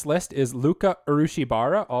 15 on this list is Luka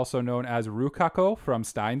Urushibara, also known as Rukako from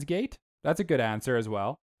Steins Gate. That's a good answer as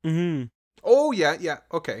well. Mm-hmm. Oh, yeah,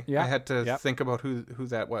 okay. Yeah. I had to think about who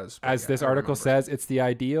that was. As this article says, it's the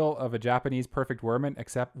ideal of a Japanese perfect woman,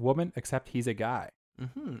 except he's a guy.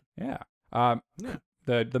 Mm-hmm. Yeah.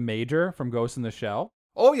 The Major from Ghost in the Shell.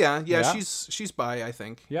 Oh, yeah. She's bi, I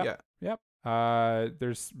think. Yep. Yeah. Yep.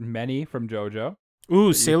 There's many from JoJo.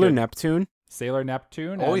 Ooh, Sailor Neptune.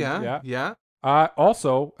 Oh, yeah.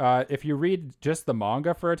 Also, if you read just the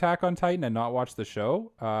manga for Attack on Titan and not watch the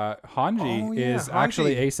show, Hanji is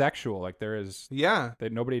actually asexual. Like there is,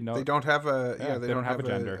 nobody knows. They don't have a, they don't have a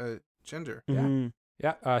gender. Gender. Mm-hmm.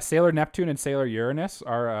 Yeah. Sailor Neptune and Sailor Uranus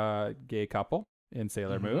are a gay couple in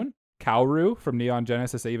Sailor Moon. Kaoru from Neon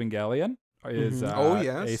Genesis Evangelion is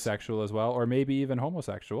asexual as well, or maybe even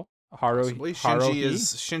homosexual.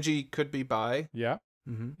 Shinji could be bi. Yeah.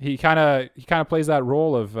 Mm-hmm. He kind of plays that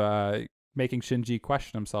role of making Shinji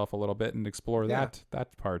question himself a little bit and explore that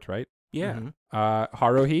part, right? Yeah. Mm-hmm.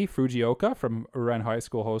 Haruhi Fujioka from Uren High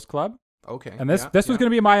School Host Club. Okay. And this was going to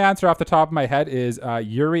be my answer off the top of my head is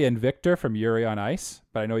Yuri and Victor from Yuri on Ice,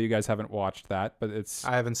 but I know you guys haven't watched that, but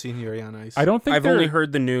I haven't seen Yuri on Ice. I've only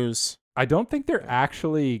heard the news. I don't think they're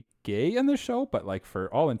actually gay in the show, but like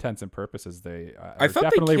for all intents and purposes, they are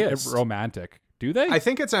definitely romantic. Do they? I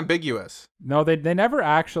think it's ambiguous. No, they never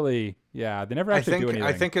actually. Yeah, they never actually do anything.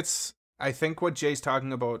 I think what Jay's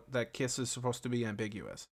talking about, that kiss is supposed to be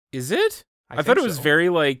ambiguous. Is it? I thought it was very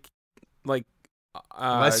like.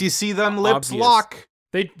 Unless you see them lips obvious. lock.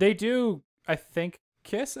 They do, I think,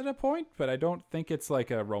 kiss at a point, but I don't think it's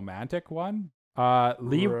like a romantic one.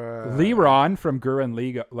 Liron from Gurren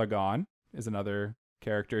Lagann is another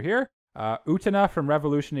character here. Utena from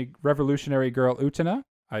Revolutionary Girl Utena.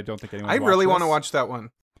 I don't think anyone. I really want to watch that one.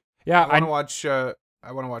 Yeah, I want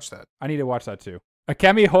to watch that. I need to watch that too.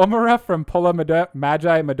 Akemi Homura from Pulla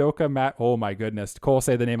Magi Madoka Oh my goodness. Cole,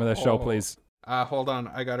 say the name of the show, please. Hold on.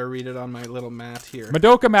 I got to read it on my little mat here.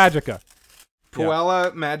 Madoka Magica.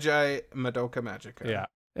 Puella Magi Madoka Magica. Yeah.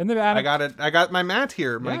 I got it. I got my mat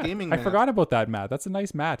here, my gaming mat. I forgot about that mat. That's a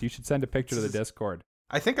nice mat. You should send a picture to the Discord.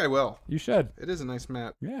 I think I will. You should. It is a nice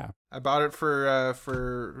mat. Yeah. I bought it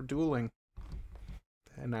for dueling.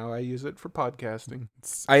 And now I use it for podcasting.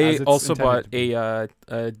 I also bought a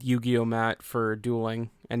Yu-Gi-Oh mat for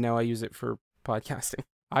dueling, and now I use it for podcasting.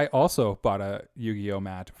 I also bought a Yu-Gi-Oh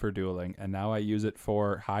mat for dueling, and now I use it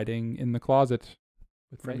for hiding in the closet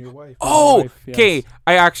from your wife. Oh, okay. Yes.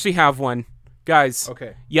 I actually have one, guys.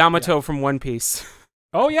 Okay. Yamato from One Piece.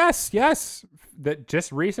 Oh yes. That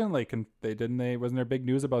just recently. Wasn't there big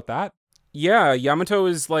news about that? Yeah, Yamato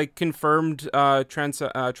is like confirmed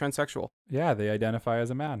transsexual. Yeah, they identify as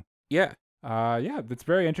a man. Yeah. Yeah, that's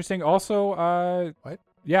very interesting. Also, what?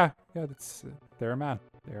 Yeah, they're a man.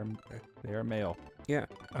 They are male. Yeah.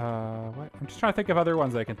 What? I'm just trying to think of other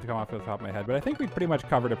ones that I can come off the top of my head, but I think we pretty much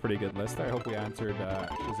covered a pretty good list. I hope we answered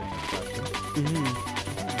Shazam's question. Mm-hmm.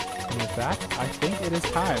 And with that, I think it is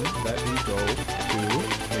time that we go to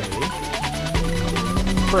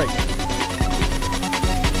a break.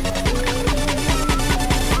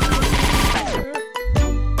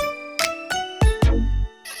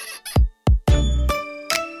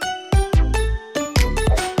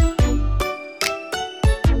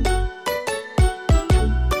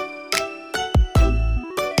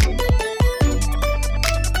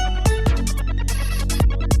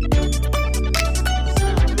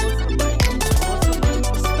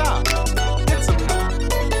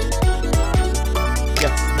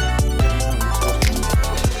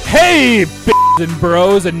 Hey, b****s and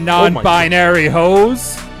bros and non-binary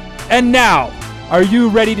hoes. And now, are you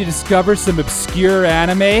ready to discover some obscure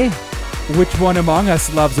anime? Which one among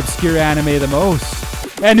us loves obscure anime the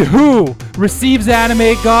most? And who receives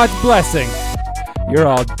anime God's blessing? You're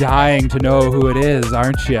all dying to know who it is,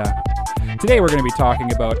 aren't you? Today we're going to be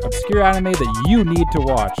talking about obscure anime that you need to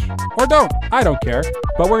watch. Or don't. I don't care.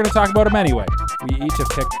 But we're going to talk about them anyway. We each have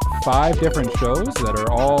picked 5 different shows that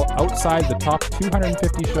are all outside the top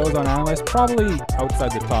 250 shows on Analyst, probably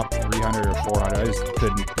outside the top 300 or 400. I just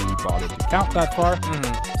couldn't be bothered to count that far.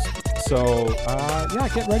 So,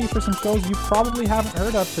 get ready for some shows you probably haven't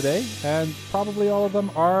heard of today, and probably all of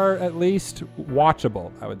them are at least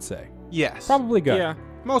watchable, I would say. Yes. Probably good. Yeah.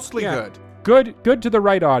 Mostly good. Good to the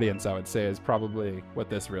right audience, I would say, is probably what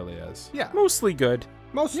this really is. Yeah. Mostly good.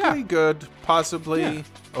 Mostly good, possibly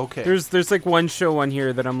okay. There's like one show on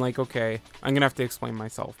here that I'm like, okay, I'm gonna have to explain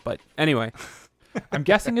myself. But anyway. I'm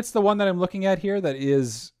guessing it's the one that I'm looking at here that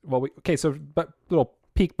is, but little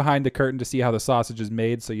peek behind the curtain to see how the sausage is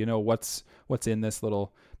made, so you know what's in this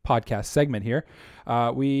little podcast segment here.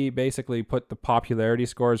 We basically put the popularity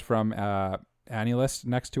scores from AniList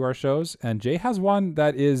next to our shows, and Jay has one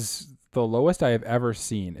that is the lowest I have ever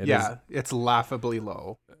seen. It's laughably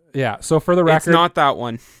low. Yeah, so for the record, it's not that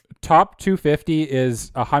one. Top 250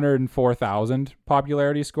 is 104,000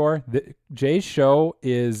 popularity score. Jay's show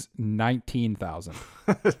is 19,000.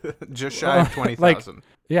 Just shy of 20,000.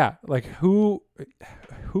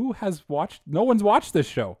 Who has watched? No one's watched this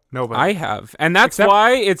show. Nobody. I have, and that's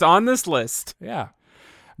why it's on this list. Yeah,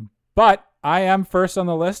 but I am first on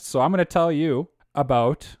the list, so I'm going to tell you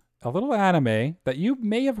about a little anime that you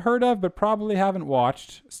may have heard of, but probably haven't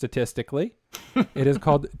watched statistically. It is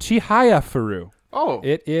called Chihaya Furu. Oh.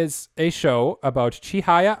 It is a show about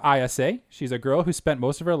Chihaya Ayase. She's a girl who spent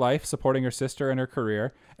most of her life supporting her sister in her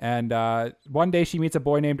career. And one day she meets a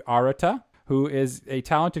boy named Arata, who is a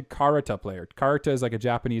talented karata player. Karata is like a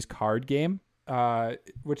Japanese card game,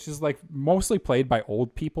 which is like mostly played by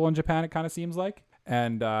old people in Japan, it kind of seems like.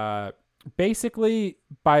 And basically,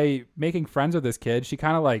 by making friends with this kid, she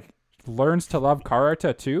kind of like learns to love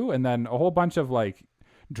karata too. And then a whole bunch of like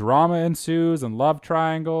drama ensues and love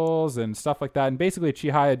triangles and stuff like that. And basically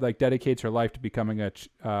Chihaya like dedicates her life to becoming a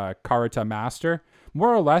karata master,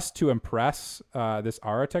 more or less to impress this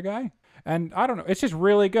Arata guy. And I don't know, it's just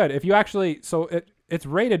really good. If you actually, it's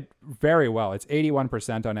rated very well. It's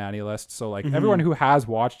 81% on AniList. So like everyone who has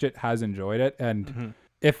watched it has enjoyed it. And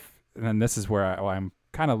and this is where I'm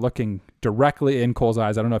kind of looking directly in Cole's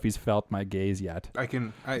eyes. I don't know if he's felt my gaze yet. I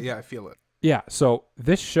feel it. Yeah. So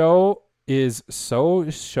this show is so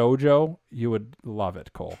shoujo, you would love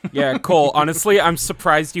it, Cole. Yeah, Cole, honestly, I'm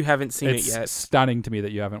surprised you haven't seen It's it yet. stunning to me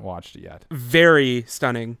that you haven't watched it yet. Very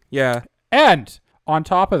stunning. Yeah. And on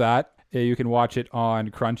top of that, you can watch it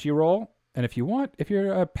on Crunchyroll. And if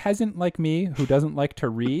you're a peasant like me who doesn't like to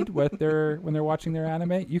read when they're watching their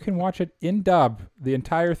anime, you can watch it in dub, the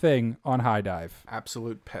entire thing on High Dive.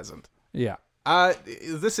 Absolute peasant. Yeah.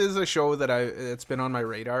 This is a show that it's been on my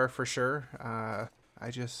radar for sure.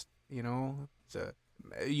 I just, you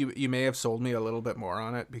may have sold me a little bit more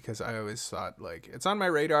on it, because I always thought like it's on my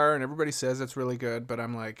radar and everybody says it's really good, but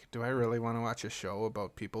I'm like, do I really want to watch a show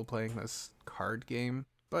about people playing this card game?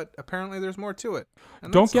 But apparently there's more to it.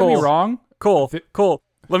 And don't get me wrong. Cool.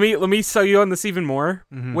 Let me sell you on this even more.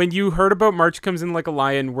 Mm-hmm. When you heard about March Comes In Like a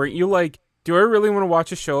Lion, weren't you like, do I really want to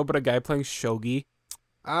watch a show about a guy playing shogi?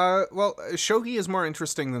 Well, shogi is more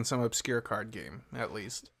interesting than some obscure card game, at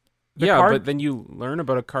least. But then you learn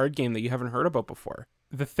about a card game that you haven't heard about before.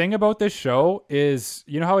 The thing about this show is,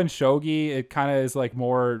 you know how in shogi it kind of is like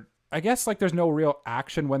more, I guess like there's no real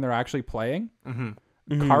action when they're actually playing. Mm-hmm.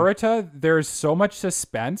 Karata, there's so much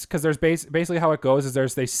suspense, because there's basically how it goes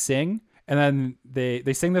is they sing, and then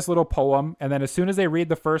they sing this little poem, and then as soon as they read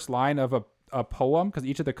the first line of a poem, because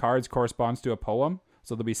each of the cards corresponds to a poem,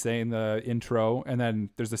 so they'll be saying the intro, and then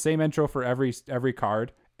there's the same intro for every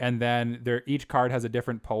card, and then each card has a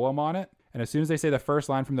different poem on it. And as soon as they say the first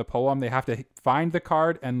line from the poem, they have to find the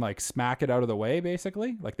card and like smack it out of the way,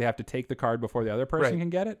 basically. Like they have to take the card before the other person can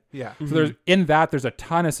get it. Yeah. So there's a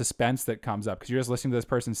ton of suspense that comes up, because you're just listening to this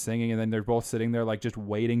person singing, and then they're both sitting there like just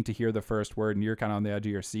waiting to hear the first word, and you're kind of on the edge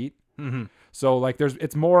of your seat. Mm-hmm. So like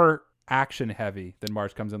it's more action heavy than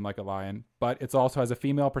March Comes In Like a Lion, but it also has a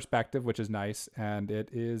female perspective, which is nice, and it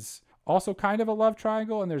is also kind of a love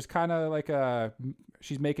triangle, and there's kind of like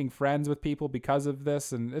she's making friends with people because of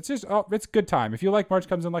this, and it's just it's good time. If you like March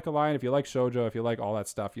Comes In Like a Lion, if you like shoujo, if you like all that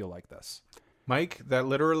stuff, you'll like this. Mike, that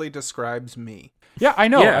literally describes me. Yeah, I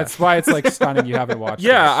know. Yeah. That's why it's like stunning you haven't watched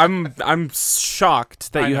this. I'm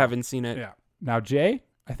shocked that you haven't seen it. Yeah. Now, Jay,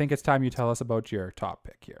 I think it's time you tell us about your top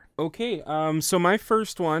pick here. Okay. So my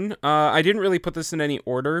first one, I didn't really put this in any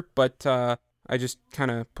order, but I just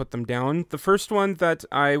kind of put them down. The first one that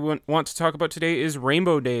I want to talk about today is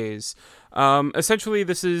Rainbow Days. Essentially,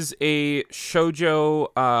 this is a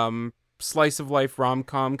shoujo slice of life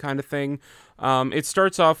rom-com kind of thing. It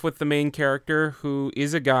starts off with the main character, who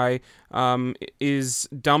is a guy, is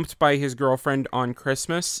dumped by his girlfriend on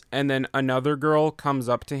Christmas, and then another girl comes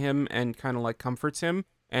up to him and kind of like comforts him,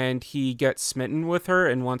 and he gets smitten with her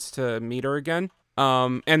and wants to meet her again.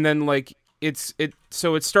 And then like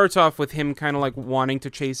so it starts off with him kind of like wanting to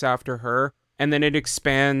chase after her, and then it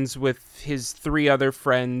expands with his 3 other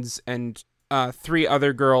friends and 3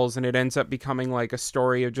 other girls, and it ends up becoming like a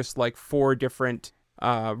story of just like 4 different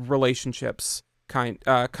relationships, kind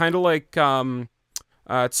of like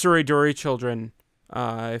Tsuridori Children,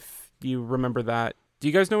 if you remember that. Do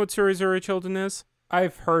you guys know what Tsuridori Children is?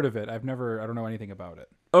 I've heard of it. I don't know anything about it.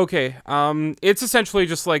 Okay, it's essentially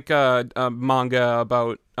just like a manga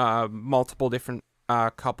about multiple different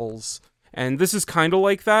couples, and this is kind of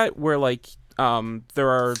like that, where like there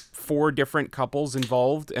are 4 different couples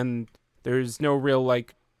involved, and there's no real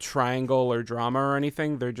like triangle or drama or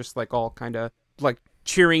anything. They're just like all kind of like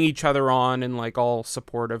cheering each other on and like all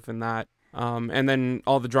supportive in that. And then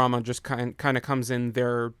all the drama just kind of comes in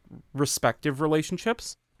their respective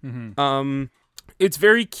relationships. Mm-hmm. It's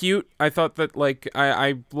very cute. I thought that like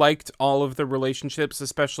I liked all of the relationships,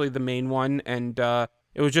 especially the main one, and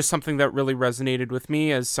it was just something that really resonated with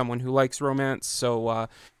me as someone who likes romance. So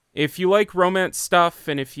if you like romance stuff,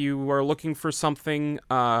 and if you are looking for something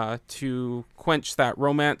to quench that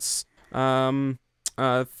romance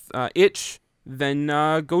itch, then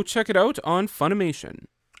go check it out on Funimation.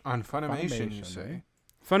 On Funimation, you say?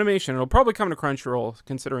 Funimation. It'll probably come to Crunchyroll,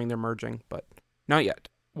 considering they're merging, but not yet.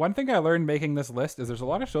 One thing I learned making this list is there's a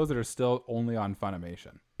lot of shows that are still only on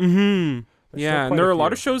Funimation. Mm-hmm. There's Yeah, and there are a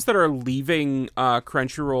lot of shows that are leaving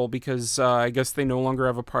Crunchyroll because I guess they no longer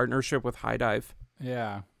have a partnership with High Dive.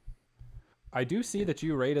 Yeah. I do see that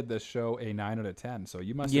you rated this show a 9 out of 10, so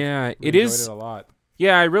you must have enjoyed it a lot.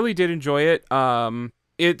 Yeah, I really did enjoy it.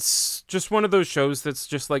 It's just one of those shows that's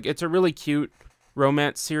just like, it's a really cute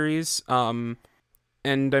romance series. And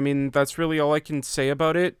I mean, that's really all I can say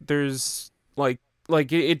about it. There's like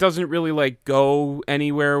it doesn't really like go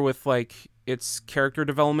anywhere with like its character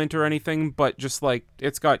development or anything, but just like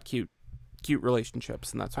it's got cute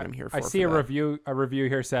relationships, and that's what I'm here for. I see a review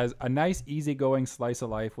here says a nice easygoing slice of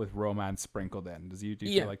life with romance sprinkled in. Do you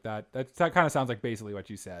feel like that? That kind of sounds like basically what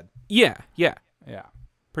you said. Yeah.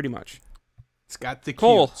 Pretty much. It's got the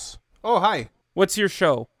Cole. cutes. Oh, hi. What's your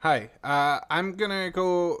show? Hi. I'm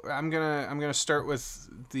gonna start with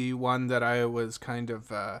the one that I was kind of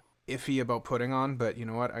iffy about putting on, but you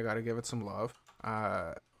know what? I gotta give it some love.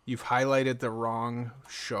 You've highlighted the wrong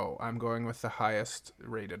show. I'm going with the highest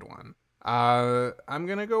rated one. I'm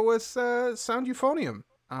gonna go with Sound Euphonium.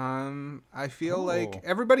 I feel like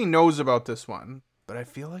everybody knows about this one, but I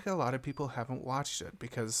feel like a lot of people haven't watched it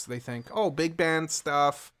because they think, oh, big band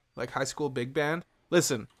stuff, like high school big band.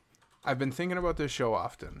 Listen, I've been thinking about this show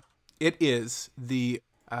often. It is the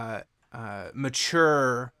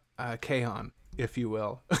mature K-On, if you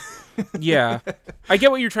will. Yeah, I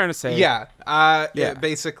get what you're trying to say. Yeah.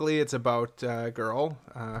 Basically, it's about a girl.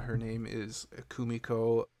 Her name is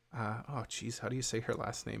Kumiko. Oh, geez, how do you say her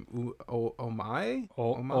last name? Omai?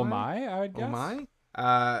 Omai, I would guess. Omai?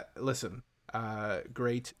 Listen,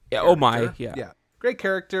 great. Yeah, character. Omai, yeah. Yeah. Great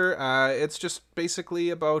character. It's just basically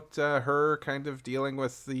about her kind of dealing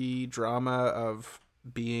with the drama of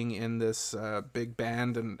being in this big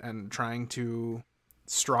band and trying to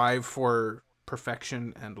strive for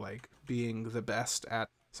perfection and like being the best at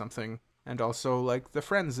something, and also like the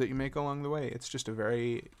friends that you make along the way. It's just a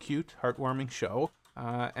very cute, heartwarming show.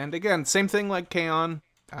 And again, same thing like K-On.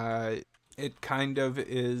 It kind of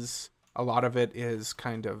is, a lot of it is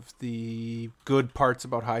kind of the good parts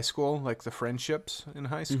about high school, like the friendships in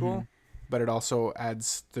high school, but it also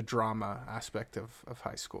adds the drama aspect of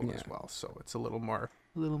high school as well. So it's a little more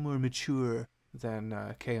mature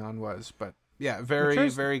than K-On was, but yeah,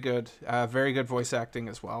 very good. Very good voice acting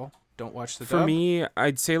as well. Don't watch the dub. For me,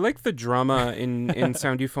 I'd say like the drama in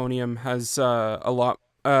Sound Euphonium has a lot,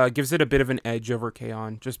 gives it a bit of an edge over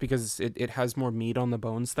K-On, just because it has more meat on the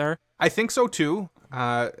bones there. I think so too.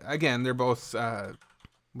 Again, they're both,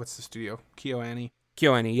 what's the studio? KyoAni,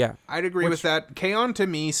 yeah. I'd agree with that. K-On to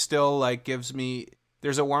me still like gives me,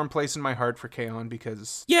 there's a warm place in my heart for K-On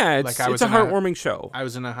because it's a heartwarming show. I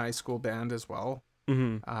was in a high school band as well.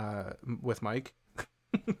 With Mike.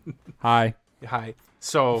 Hi.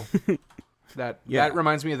 So that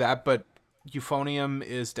reminds me of that, but Euphonium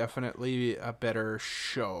is definitely a better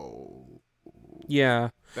show.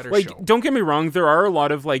 Yeah. Better like, show. Don't get me wrong, there are a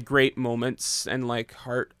lot of like great moments and like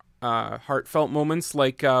heartfelt moments,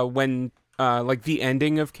 like when like the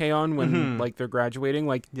ending of K-On when like they're graduating,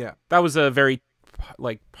 like that was a very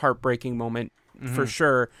like heartbreaking moment for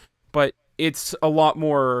sure, but it's a lot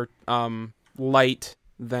more light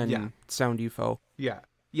than Sound Eupho. Yeah,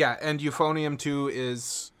 and Euphonium 2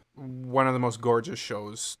 is one of the most gorgeous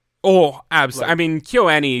shows. Oh, absolutely. Like, I mean,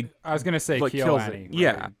 KyoAni. I was going to say like, KyoAni.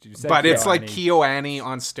 Yeah. But it's like KyoAni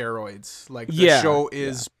on steroids. Like, the show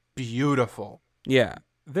is beautiful. Yeah.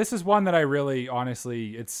 This is one that I really,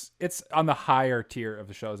 honestly, it's on the higher tier of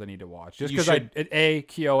the shows I need to watch. Just because A,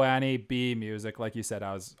 KyoAni, B, music. Like you said,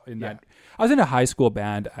 I was in a high school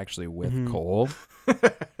band actually with Cole.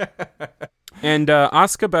 And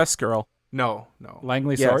Asuka Best Girl. No.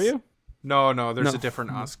 Langley Yes. Soryu? No, there's a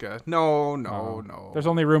different Asuka. No. There's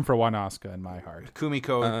only room for one Asuka in my heart.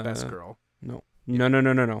 Kumiko, Best Girl. No. Yeah.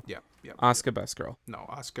 Asuka Best Girl. No,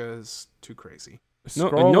 Asuka is too crazy.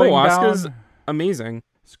 Asuka's amazing.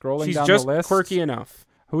 Scrolling She's down just the list. quirky enough.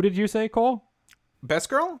 Who did you say, Cole? Best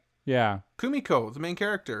Girl? Yeah. Kumiko, the main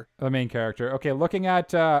character. The main character. Okay, looking at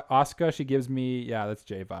Asuka, she gives me, that's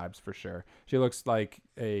Jay vibes for sure. She looks like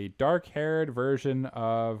a dark-haired version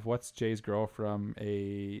of what's Jay's girl from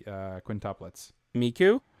a Quintuplets?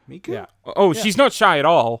 Miku? Yeah. Oh, she's not shy at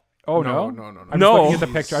all. Oh, no? No. I'm just looking at the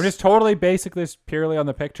picture. I'm just totally basing this purely on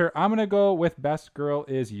the picture. I'm going to go with best girl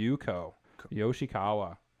is Yuko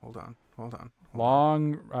Yoshikawa. Hold on.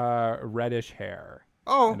 Long reddish hair.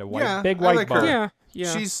 Oh, and a big white bow.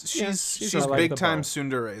 Yeah. She's I like big the time bow.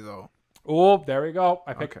 tsundere though. Oh, there we go.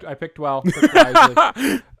 I picked well. Picked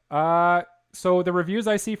wisely. So the reviews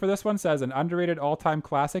I see for this one says an underrated all-time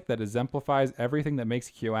classic that exemplifies everything that makes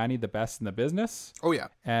KyoAni the best in the business. Oh yeah.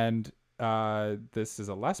 And this is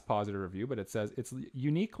a less positive review, but it says its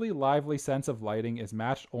uniquely lively sense of lighting is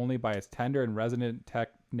matched only by its tender and resonant tech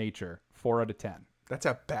nature. 4 out of 10. That's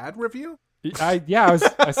a bad review? I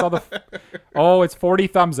saw the. It's 40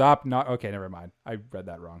 thumbs up. Not okay. Never mind. I read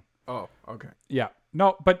that wrong. Oh, okay. Yeah.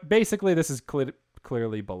 No, but basically, this is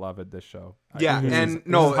clearly beloved. This show. Yeah, This and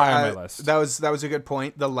is high on my list. that was a good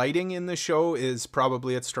point. The lighting in the show is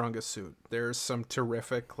probably its strongest suit. There's some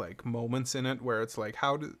terrific like moments in it where it's like,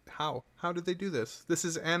 how did they do this? This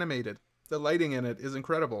is animated. The lighting in it is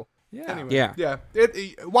incredible. Yeah. Anyway, Yeah.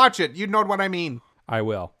 Watch it. You know what I mean. I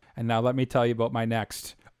will. And now let me tell you about my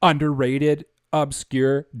next underrated,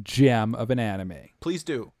 obscure gem of an anime. Please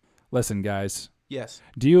do. Listen, guys. Yes.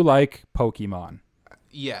 Do you like Pokemon?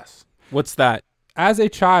 Yes. What's that? As a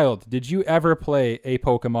child, did you ever play a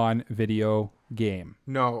Pokemon video game?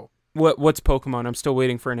 No. What's Pokemon? I'm still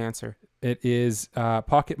waiting for an answer. It is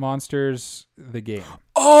Pocket Monsters, the game.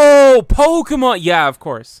 Oh, Pokemon! Yeah, of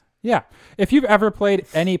course. Yeah. If you've ever played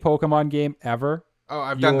any Pokemon game ever, Oh,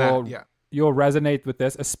 I've done that. Yeah. you'll resonate with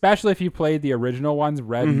this, especially if you played the original ones,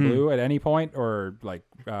 Red and Blue, at any point, or like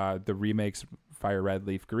the remakes, Fire Red,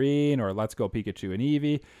 Leaf Green, or Let's Go Pikachu and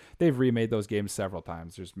Eevee. They've remade those games several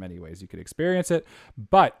times. There's many ways you could experience it.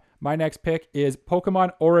 But my next pick is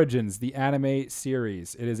Pokemon Origins, the anime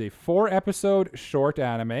series. It is a 4-episode short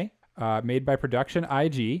anime made by Production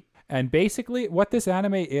IG. And basically what this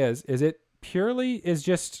anime is it purely is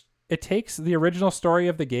just... It takes the original story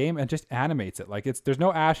of the game and just animates it. Like there's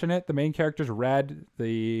no Ash in it. The main character's red.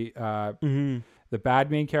 The bad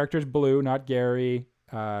main character's blue, not Gary.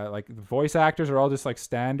 Like the voice actors are all just like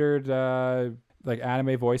standard like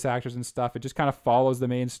anime voice actors and stuff. It just kind of follows the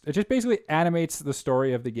main. It just basically animates the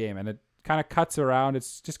story of the game, and it kind of cuts around.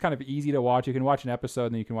 It's just kind of easy to watch. You can watch an episode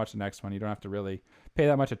and then you can watch the next one. You don't have to really pay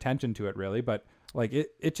that much attention to it, really, but. Like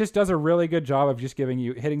it just does a really good job of just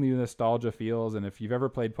hitting the nostalgia feels, and if you've ever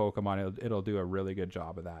played Pokemon, it'll do a really good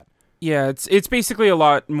job of that. Yeah, it's basically a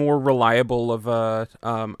lot more reliable of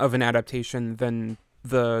an adaptation than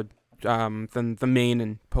the main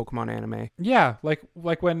and Pokemon anime. Yeah,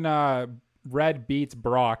 like when Red beats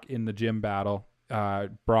Brock in the gym battle,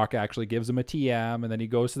 Brock actually gives him a TM, and then he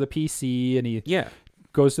goes to the PC and he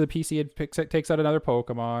goes to the PC and takes out another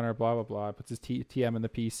Pokemon or blah, blah, blah, puts his TM in the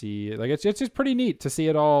PC. Like, it's just pretty neat to see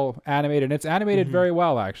it all animated. And it's animated very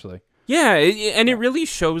well, actually. Yeah, it really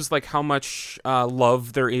shows, like, how much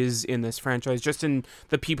love there is in this franchise. Just in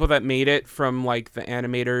the people that made it, from, like, the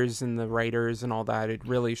animators and the writers and all that. It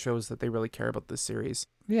really shows that they really care about this series.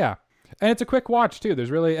 Yeah. And it's a quick watch, too.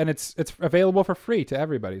 There's really... And it's available for free to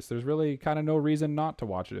everybody. So there's really kind of no reason not to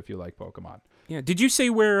watch it if you like Pokemon. Yeah. Did you say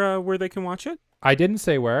where they can watch it? I didn't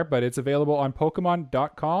say where, but it's available on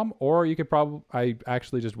Pokemon.com, or you could probably... I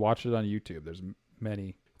actually just watched it on YouTube. There's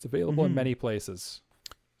many... It's available in many places.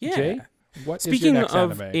 Yeah. Jay, what is your next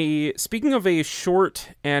anime? Speaking of a short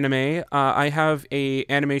anime, I have a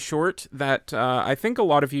anime short that I think a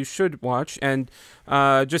lot of you should watch. And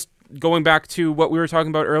just going back to what we were talking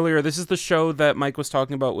about earlier, this is the show that Mike was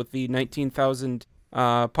talking about with the 19,000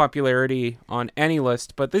 popularity on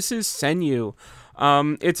AnyList. But this is Senyu.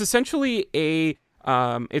 It's essentially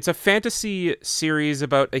it's a fantasy series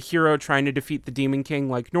about a hero trying to defeat the Demon King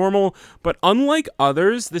like normal, but unlike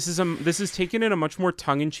others, this is taken in a much more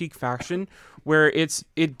tongue-in-cheek fashion, where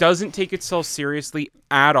it doesn't take itself seriously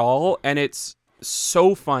at all, and it's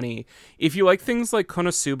so funny. If you like things like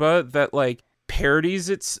Konosuba that like parodies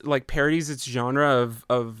its genre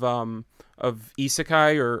of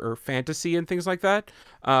isekai or fantasy and things like that.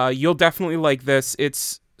 You'll definitely like this.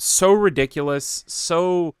 It's so ridiculous,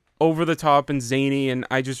 so over the top and zany, and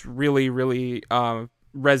I just really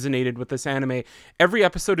resonated with this anime. Every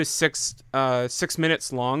episode is 6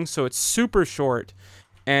 minutes long, so it's super short,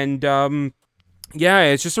 and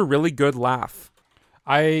it's just a really good laugh.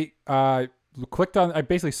 I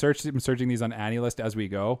basically I'm searching these on AniList as we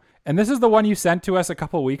go, and this is the one you sent to us a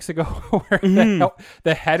couple weeks ago, where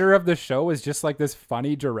the header of the show is just like this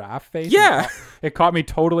funny giraffe face. Yeah, it caught me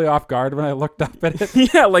totally off guard when I looked up at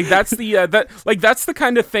it. Yeah, like that's the that's the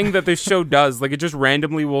kind of thing that this show does. Like, it just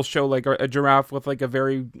randomly will show like a giraffe with like a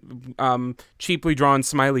very cheaply drawn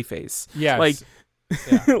smiley face. Yes. Like.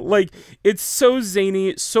 Yeah. Like, it's so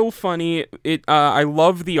zany, so funny. I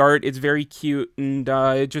love the art. It's very cute, and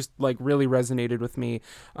it just like really resonated with me.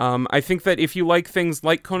 I think that if you like things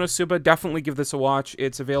like Konosuba, definitely give this a watch.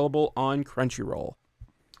 It's available on Crunchyroll.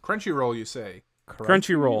 Crunchyroll, you say?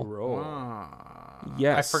 Crunchyroll.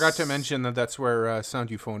 Yes. I forgot to mention that's where Sound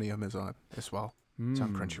Euphonium is on as well. It's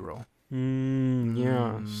on Crunchyroll.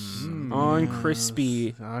 On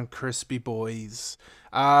Crispy. On Crispy Boys.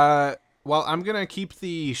 Well, I'm going to keep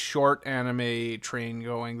the short anime train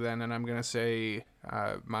going then, and I'm going to say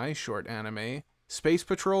my short anime, Space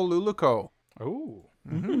Patrol Luluko. Oh.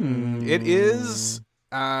 Mm-hmm. It is,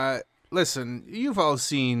 listen, you've all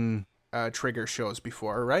seen Trigger shows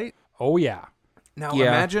before, right? Oh, yeah. Now, yeah,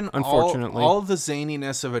 imagine unfortunately. all the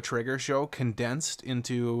zaniness of a Trigger show condensed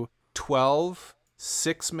into 12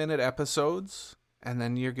 6-minute episodes, and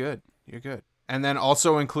then you're good. You're good. And then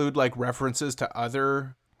also include, like, references to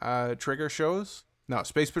other Trigger shows. No,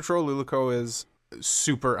 Space Patrol Luluko is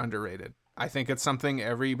super underrated. I think it's something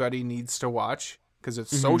everybody needs to watch because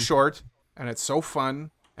it's so short and it's so fun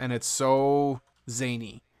and it's so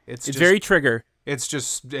zany. It's very Trigger. It's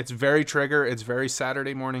very Trigger. It's very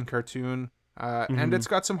Saturday morning cartoon. And it's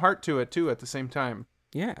got some heart to it too at the same time.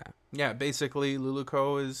 Yeah. Yeah, basically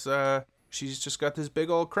Luluko is she's just got this big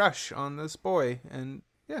old crush on this boy, and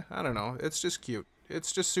yeah, I don't know. It's just cute.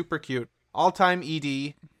 It's just super cute. All-time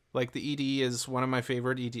ED. Like, the ED is one of my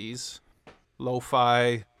favorite EDs.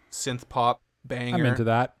 Lo-fi, synth pop, banger. I'm into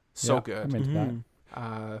that. So yeah, good. I'm into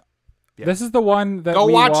that. Yeah. This is the one that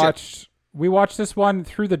we watched. We watched this one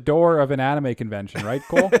through the door of an anime convention, right,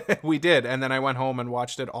 Cole? We did, and then I went home and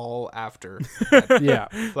watched it all after. Yeah.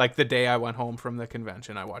 Like, the day I went home from the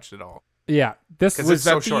convention, I watched it all. Yeah. This was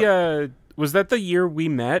that was that the year we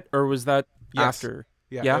met, or was that after?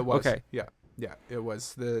 Yeah, it was. Okay. Yeah, it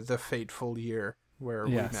was the fateful year where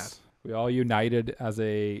we met. We all united as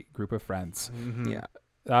a group of friends. Mm-hmm.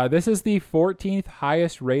 Yeah. This is the 14th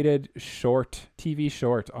highest rated TV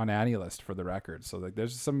short on AniList, for the record. So like,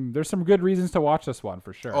 there's some good reasons to watch this one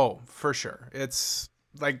for sure. Oh, for sure. It's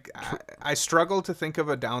like I struggle to think of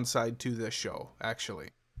a downside to this show. Actually,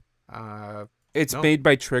 it's made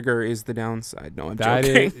by Trigger is the downside. No, I'm that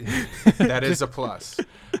joking. That is a plus.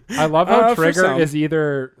 I love how Trigger is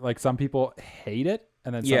either like, some people hate it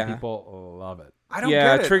and then some people love it. I don't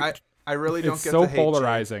get it. I really don't it's get so the hate,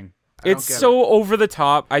 polarizing. It's so over the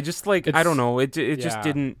top. I just like, I don't know. It just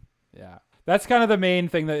didn't. Yeah. That's kind of the main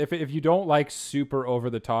thing, that if you don't like super over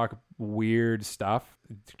the top weird stuff,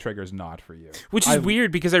 Trigger's not for you. Which is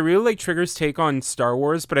weird, because I really like Trigger's take on Star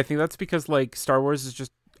Wars, but I think that's because like Star Wars is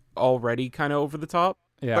just already kind of over the top.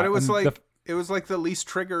 Yeah. But it was like the least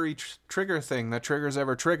trigger thing that Trigger's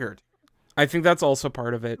ever triggered. I think that's also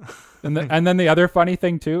part of it. And then the other funny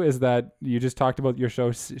thing too is that you just talked about your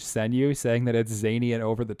show Senyu, saying that it's zany and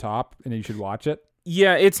over the top and you should watch it.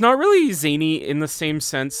 Yeah, it's not really zany in the same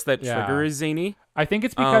sense that Trigger is zany. I think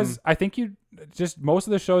it's because I think you just, most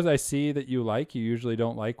of the shows I see that you usually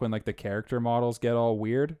don't like when like the character models get all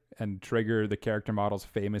weird, and Trigger, the character models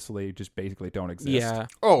famously just basically don't exist. Yeah.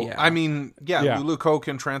 Oh, yeah. I mean, Luluko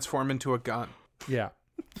can transform into a gun. Yeah.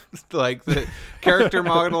 Like, the character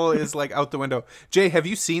model is like out the window. Jay, have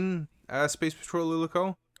you seen Space Patrol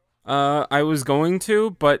Luluko? I was going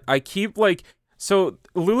to, but I keep like, so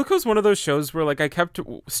Luluko's one of those shows where like I kept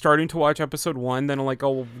starting to watch episode 1, then like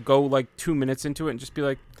I'll go like 2 minutes into it and just be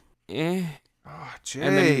like, eh. Oh,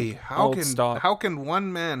 Jay, how can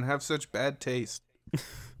one man have such bad taste?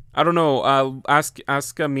 I don't know.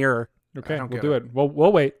 Ask a mirror. Okay, we'll do it.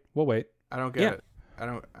 We'll wait. I don't get it. I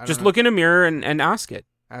don't just know. look in a mirror and ask it.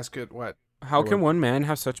 Ask it what? How can one man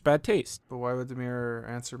have such bad taste? But why would the mirror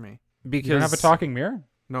answer me? Because you don't have a talking mirror?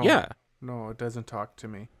 No. Yeah. No, it doesn't talk to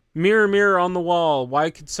me. Mirror, mirror on the wall. Why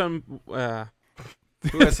could some...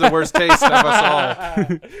 Who has the worst taste of us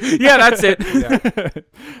all? Yeah, that's it. Yeah.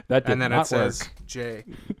 That did and then not it says work. Jay.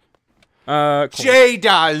 Cool. Jay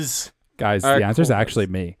does. Guys, the answer is actually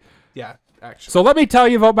me. Yeah, actually. So let me tell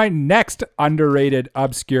you about my next underrated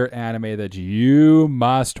obscure anime that you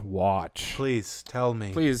must watch. Please tell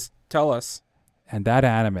me. Please tell us. And that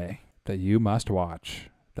anime that you must watch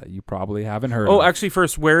that you probably haven't heard of. Oh, actually,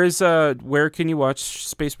 first, where can you watch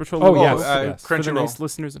Space Patrol? Oh, Logo? yes. For the Crunchyroll. nice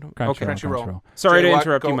listeners at home. Okay. Crunchyroll. Sorry Jay, to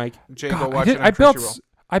interrupt you, Mike. Jay, God, go watch it on I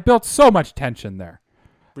Crunchyroll. built so much tension there.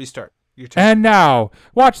 Restart. Your turn. And now,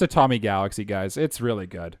 watch the Tommy Galaxy, guys. It's really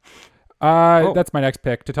good. That's my next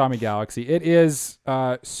pick, Tatami Galaxy. It is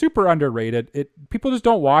super underrated. People just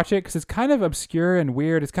don't watch it because it's kind of obscure and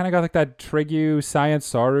weird. It's kind of got like that Trigyu Science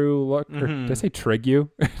Saru look. Or did I say Trigyu?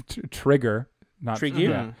 Trigger. Not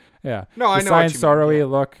Trigyu? Yeah. No, I know Science what you Saru-y mean.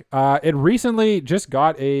 look. It recently just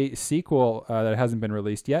got a sequel that hasn't been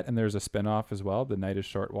released yet, and there's a spin-off as well, The Night is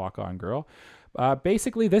Short, Walk On Girl.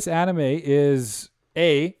 Basically, this anime is,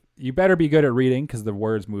 you better be good at reading because the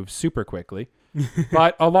words move super quickly.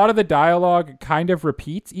 But a lot of the dialogue kind of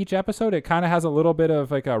repeats each episode. It kind of has a little bit of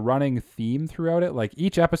like a running theme throughout it. Like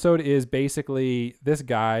each episode is basically this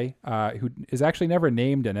guy who is actually never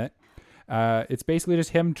named in it. It's basically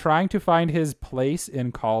just him trying to find his place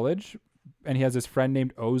in college. And he has this friend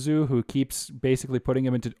named Ozu who keeps basically putting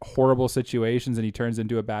him into horrible situations, and he turns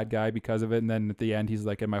into a bad guy because of it. And then at the end, he's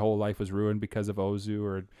like, and my whole life was ruined because of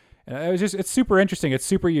Ozu. And it's super interesting. It's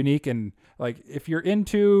super unique. And like, if you're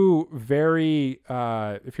into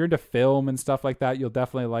film and stuff like that, you'll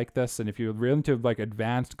definitely like this. And if you're really into like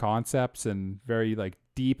advanced concepts and very like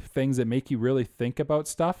deep things that make you really think about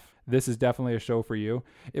stuff, this is definitely a show for you.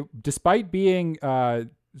 Despite being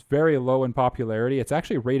very low in popularity, it's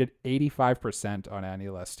actually rated 85% on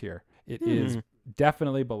AniList here. It is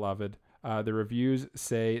definitely beloved. The reviews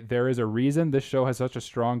say there is a reason this show has such a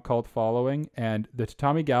strong cult following, and the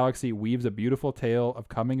Tatami Galaxy weaves a beautiful tale of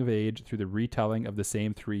coming of age through the retelling of the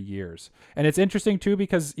same 3 years. And it's interesting too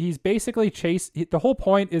because he's basically the whole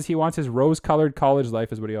point is he wants his rose-colored college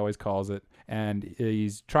life, is what he always calls it. And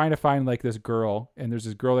he's trying to find like this girl, and there's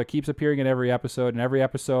this girl that keeps appearing in every episode. And every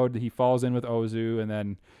episode he falls in with Ozu, and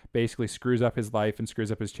then basically screws up his life and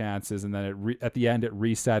screws up his chances. And then at the end, it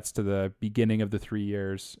resets to the beginning of the 3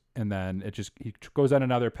 years, and then he goes on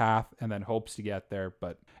another path, and then hopes to get there.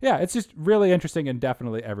 But yeah, it's just really interesting, and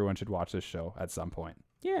definitely everyone should watch this show at some point.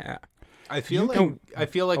 Yeah. I feel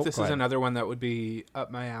like this is another one that would be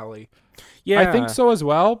up my alley. Yeah, I think so as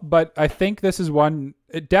well, but I think this is one.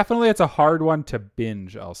 It's a hard one to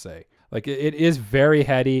binge, I'll say. Like it is very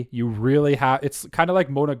heady. You really it's kind of like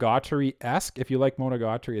Monogatari-esque. If you like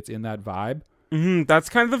Monogatari, it's in that vibe. That's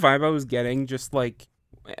kind of the vibe I was getting. Just like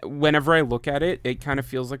whenever I look at it, it kind of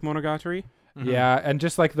feels like Monogatari. Yeah, and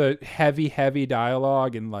just like the heavy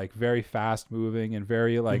dialogue and like very fast moving and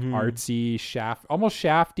very like artsy, almost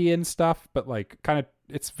shafty and stuff, but like kind of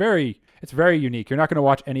it's very unique. You're not going to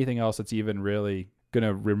watch anything else that's even really going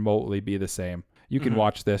to remotely be the same. You can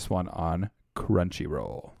watch this one on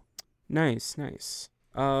Crunchyroll. Nice.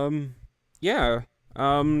 Yeah.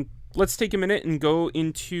 Let's take a minute and go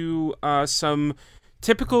into some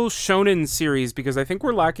typical shonen series, because I think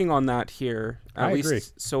we're lacking on that here, at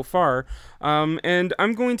least so far. And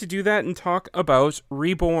I'm going to do that and talk about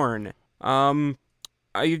Reborn.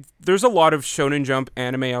 There's a lot of Shonen Jump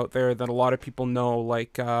anime out there that a lot of people know,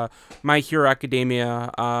 like My Hero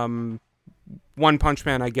Academia, One Punch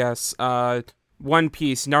Man, I guess, One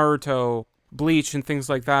Piece, Naruto, Bleach, and things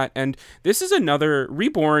like that. And this is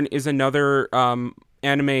Reborn is another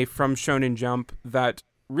anime from Shonen Jump that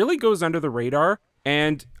really goes under the radar,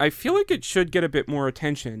 and I feel like it should get a bit more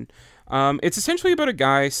attention. It's essentially about a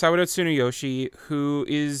guy, Sawada Tsunoyoshi, who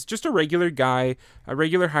is just a regular guy, a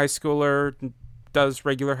regular high schooler, does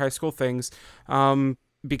regular high school things,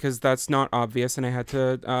 because that's not obvious, and I had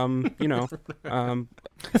to,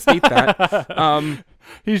 state that.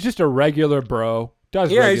 He's just a regular bro.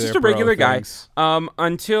 He's just a regular guy.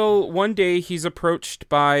 Until one day he's approached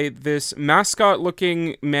by this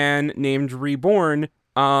mascot-looking man named Reborn,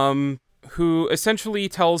 who essentially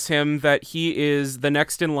tells him that he is the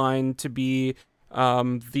next in line to be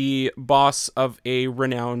the boss of a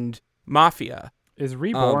renowned mafia. Is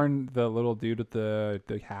Reborn the little dude with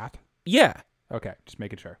the hat? Yeah. Okay, just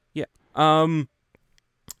making sure. Yeah.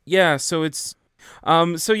 So it's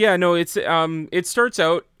it starts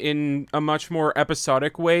out in a much more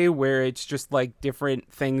episodic way, where it's just like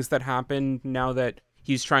different things that happen now that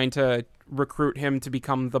he's trying to recruit him to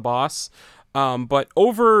become the boss. But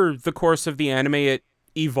over the course of the anime, it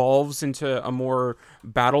evolves into a more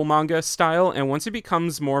battle manga style. And once it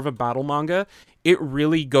becomes more of a battle manga, it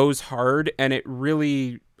really goes hard, and it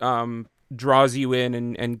really draws you in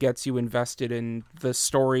and gets you invested in the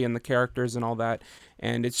story and the characters and all that.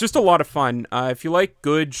 And it's just a lot of fun. If you like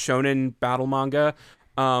good shonen battle manga,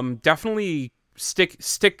 definitely stick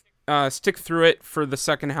through it for the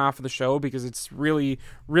second half of the show, because it's really,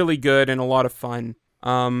 really good and a lot of fun.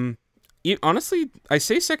 Honestly, I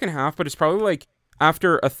say second half, but it's probably like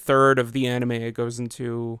after a third of the anime, it goes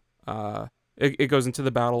into it goes into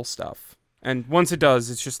the battle stuff. And once it does,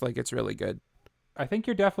 it's just like, it's really good. I think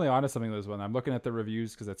you're definitely onto something with this one. I'm looking at the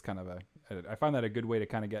reviews because it's kind of I find that a good way to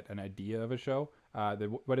kind of get an idea of a show.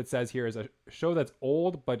 What it says here is a show that's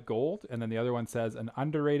old but gold, and then the other one says an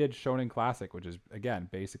underrated shonen classic, which is, again,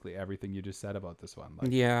 basically everything you just said about this one.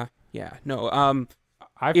 Like, yeah. No,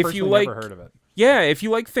 I've if personally you like, never heard of it. Yeah, if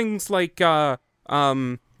you like things like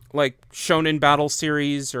shonen battle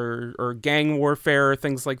series or gang warfare,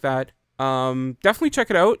 things like that, definitely check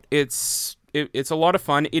it out. It's a lot of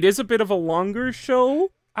fun. It is a bit of a longer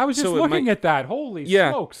show. I was just looking at that. Holy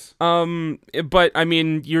smokes. But I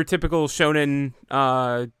mean, your typical shonen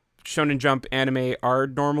Jump anime are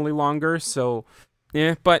normally longer, so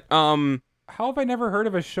yeah. But how have I never heard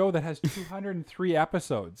of a show that has 203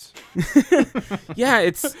 episodes? Yeah,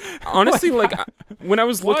 it's honestly like when I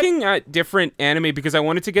was looking at different anime, because I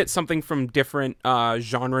wanted to get something from different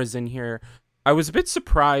genres in here, I was a bit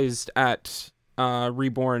surprised at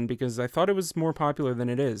Reborn, because I thought it was more popular than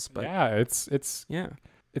it is. But yeah,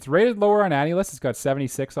 it's rated lower on AniList. It's got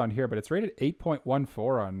 76 on here, but it's rated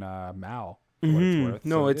 8.14 on Mal. For what it's worth.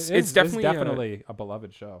 No, so it's definitely a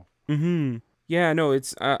beloved show. Yeah, no,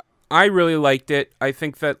 it's I really liked it. I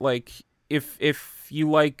think that, like, if you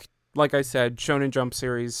like I said, Shonen Jump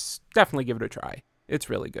series, definitely give it a try. It's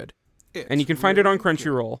really good. And you can find it on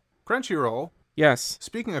Crunchyroll. Crunchyroll? Yes.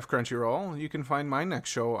 Speaking of Crunchyroll, you can find my next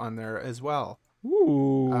show on there as well.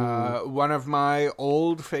 Ooh. One of my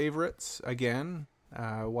old favorites, again.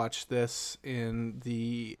 Watched this in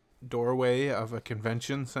the doorway of a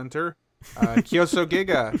convention center. Kyoso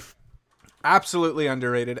Giga. Absolutely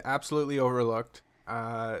underrated, absolutely overlooked.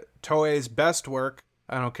 Toei's best work.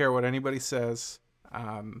 I don't care what anybody says.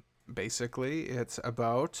 Basically, it's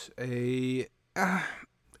about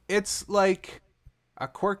it's like a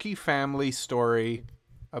quirky family story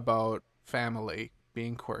about family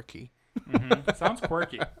being quirky. Sounds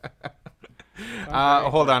quirky.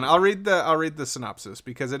 Hold on, I'll read the synopsis,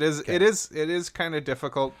 because it is kind of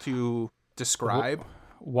difficult to describe.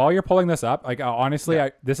 While you're pulling this up, like,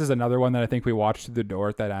 honestly, this is another one that I think we watched through the door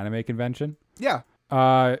at that anime convention. Yeah.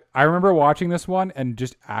 I remember watching this one and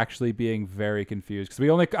just actually being very confused,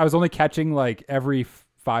 because I was only catching like every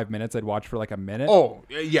 5 minutes. I'd watch for like a minute. Oh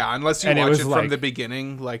yeah, unless you watch it like, from the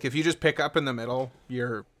beginning. Like, if you just pick up in the middle,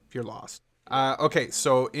 you're lost. Okay,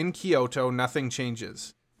 so in Kyoto, nothing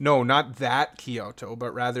changes. No, not that Kyoto,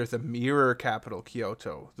 but rather the mirror capital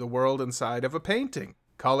Kyoto, the world inside of a painting.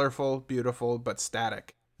 Colorful, beautiful, but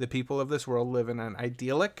static. The people of this world live in an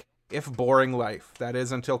idyllic, if boring life. That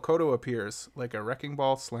is, until Kodo appears, like a wrecking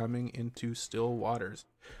ball slamming into still waters.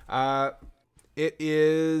 It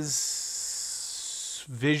is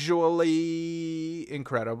visually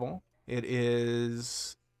incredible. It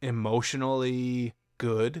is emotionally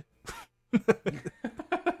good.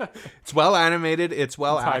 It's well animated. It's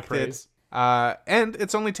well acted. And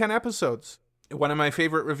it's only 10 episodes. One of my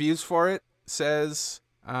favorite reviews for it says,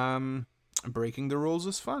 breaking the rules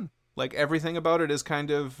is fun. Like, everything about it is kind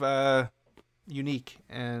of unique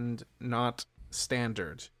and not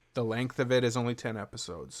standard. The length of it is only 10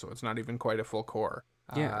 episodes, so it's not even quite a full core.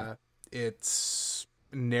 Yeah. It's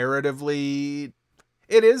narratively,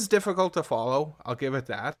 it is difficult to follow. I'll give it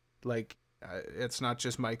that. Like, it's not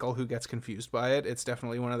just Michael who gets confused by it. It's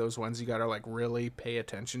definitely one of those ones you gotta, like, really pay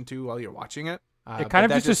attention to while you're watching it. It kind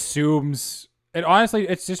of just assumes... It honestly,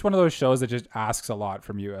 it's just one of those shows that just asks a lot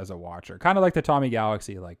from you as a watcher. Kind of like the Tommy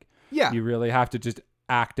Galaxy. Like, yeah, you really have to just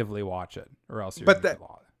actively watch it, or else you're. But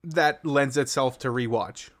that lends itself to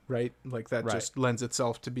rewatch, right? Like, that just lends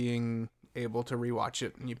itself to being able to rewatch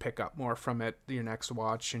it, and you pick up more from it your next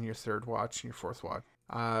watch and your third watch and your fourth watch.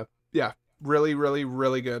 Yeah, really, really,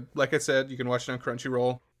 really good. Like I said, you can watch it on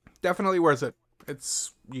Crunchyroll. Definitely worth it.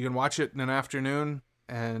 You can watch it in an afternoon,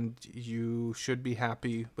 and you should be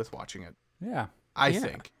happy with watching it. Yeah. I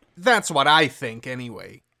think. That's what I think,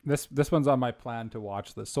 anyway. This one's on my plan to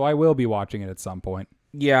watch this, so I will be watching it at some point.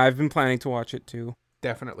 Yeah, I've been planning to watch it too.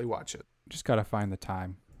 Definitely watch it. Just gotta find the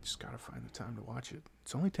time. Just gotta find the time to watch it.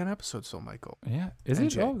 It's only 10 episodes, though, Michael. Yeah. Is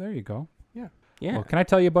it? Oh, there you go. Yeah. Well, can I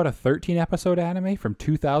tell you about a 13-episode anime from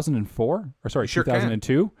 2004? Or sorry,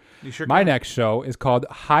 2002? You sure My can. next show is called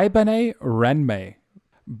Haibane Renmei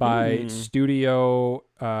by Studio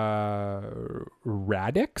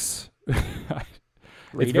Radix.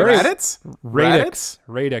 It's very Raditz?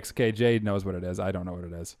 Radix. Okay, Jay knows what it is. I don't know what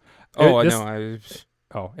it is. Oh, no.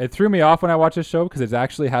 Oh, it threw me off when I watched this show because it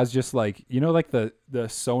actually has just like, like the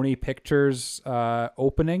Sony Pictures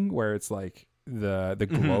opening where it's like the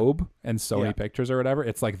globe and Sony Pictures or whatever.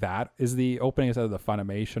 It's like that is the opening instead of the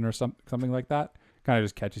Funimation or something like that. Kind of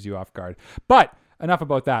just catches you off guard. But enough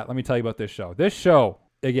about that. Let me tell you about this show. This show,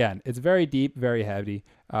 again, it's very deep, very heavy.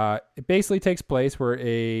 It basically takes place where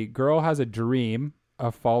a girl has a dream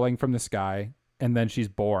of falling from the sky and then she's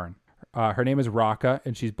born. Her name is Raka,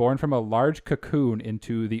 and she's born from a large cocoon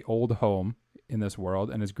into the old home in this world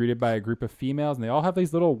and is greeted by a group of females, and they all have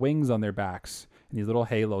these little wings on their backs and these little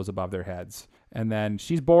halos above their heads. And then when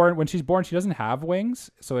she's born, she doesn't have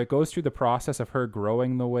wings, so it goes through the process of her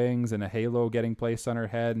growing the wings and a halo getting placed on her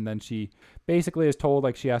head, and then she basically is told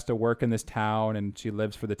like she has to work in this town and she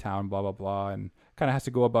lives for the town, blah, blah, blah, and kind of has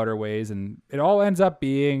to go about her ways, and it all ends up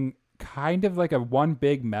being kind of like a one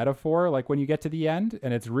big metaphor, like when you get to the end,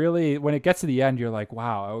 and it's really, when it gets to the end, you're like,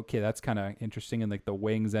 wow, okay, that's kind of interesting. And like the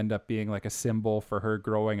wings end up being like a symbol for her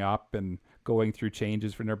growing up and going through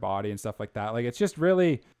changes in her body and stuff like that. Like, it's just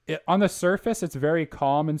really, on the surface, it's very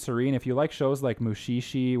calm and serene. If you like shows like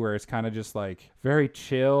Mushishi, where it's kind of just like very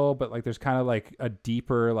chill, but like there's kind of like a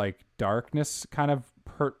deeper like darkness kind of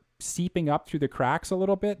seeping up through the cracks a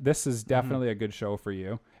little bit, this is definitely a good show for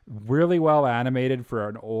you. Really well animated for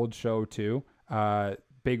an old show too.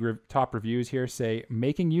 Top reviews here say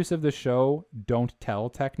making use of the show don't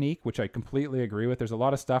tell technique, which I completely agree with. There's a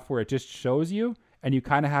lot of stuff where it just shows you and you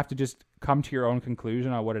kind of have to just come to your own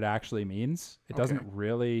conclusion on what it actually means. It doesn't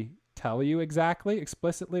really tell you exactly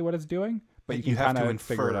explicitly what it's doing, but you can kind of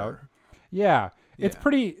figure it out. Yeah. It's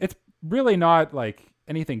really not like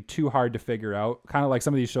anything too hard to figure out. Kind of like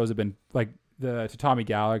some of these shows have been like the Tatami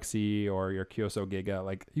Galaxy or your Kyoso Giga.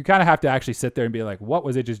 Like, you kind of have to actually sit there and be like, what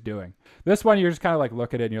was it just doing? This one, you're just kind of like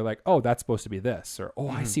look at it and you're like, oh, that's supposed to be this, or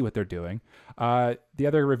I see what they're doing. The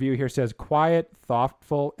other review here says quiet,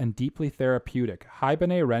 thoughtful, and deeply therapeutic.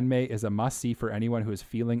 Haibane Renmei is a must-see for anyone who is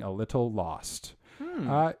feeling a little lost.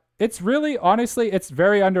 It's really, honestly, it's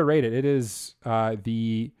very underrated. It is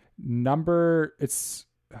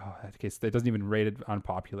that case, it doesn't even rate it on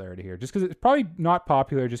popularity here, just because it's probably not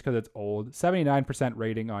popular, just because it's old. 79%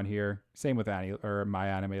 rating on here. Same with my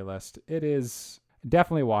anime list. It is,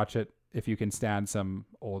 definitely watch it if you can stand some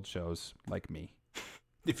old shows like me.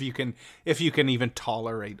 If you can even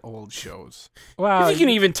tolerate old shows. Well, if you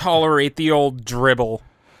can even tolerate the old dribble.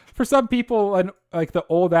 For some people, and like the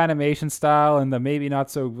old animation style and the maybe not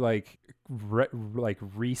so like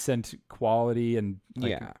recent quality and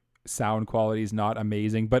sound quality is not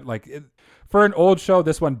amazing, but like for an old show,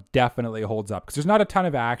 this one definitely holds up because there's not a ton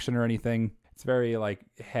of action or anything. It's very like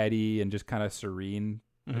heady and just kind of serene.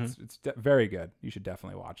 It's very good. You should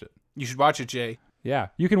definitely watch it. You should watch it, Jay. Yeah,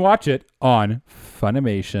 you can watch it on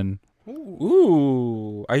Funimation.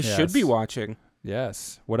 Ooh, I should be watching.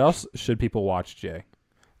 Yes. What else should people watch, Jay?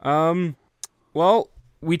 Well,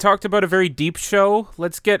 we talked about a very deep show.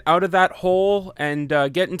 Let's get out of that hole and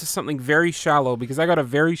get into something very shallow, because I got a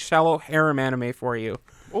very shallow harem anime for you.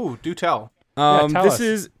 Oh, do tell. Tell us.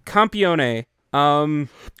 Is Campione.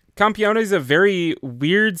 Campione is a very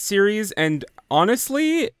weird series, and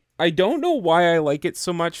honestly, I don't know why I like it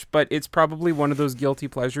so much, but it's probably one of those guilty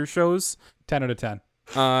pleasure shows. 10 out of 10.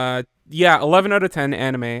 11 out of 10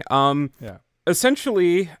 anime.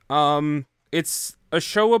 Essentially, it's a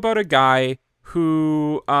show about a guy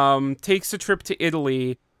who takes a trip to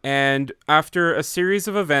Italy, and after a series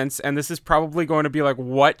of events, and this is probably going to be like,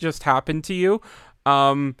 what just happened to you?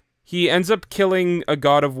 He ends up killing a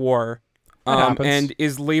god of war, and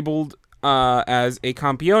is labeled as a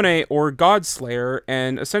Campione, or god slayer,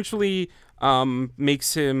 and essentially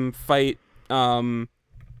makes him fight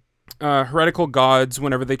heretical gods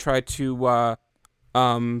whenever they try to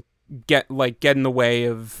get in the way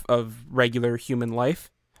of regular human life.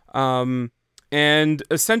 And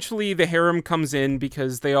essentially the harem comes in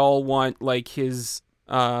because they all want like his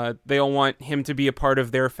they all want him to be a part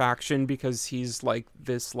of their faction, because he's like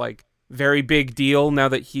this like very big deal now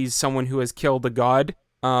that he's someone who has killed a god.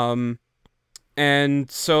 And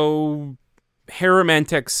so harem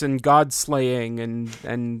antics and god slaying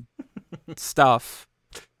and stuff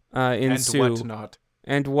ensue.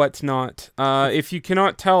 And whatnot. If you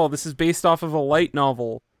cannot tell, this is based off of a light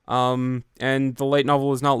novel. And the light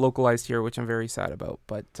novel is not localized here, which I'm very sad about.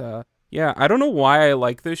 But I don't know why I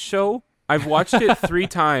like this show. I've watched it 3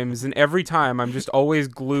 times, and every time I'm just always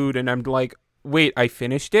glued, and I'm like, wait, I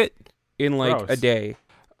finished it in like a day.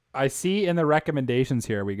 I see in the recommendations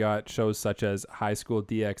here, we got shows such as High School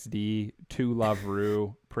DxD, To Love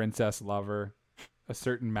Ru, Princess Lover, a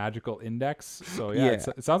certain magical index. So yeah.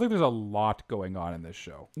 It sounds like there's a lot going on in this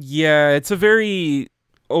show. Yeah, it's a very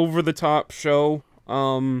over the top show.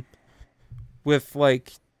 With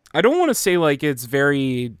like, I don't want to say like it's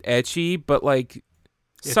very ecchi, but like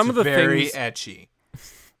some of the very things ecchi.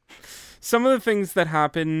 Some of the things that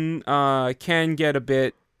happen can get a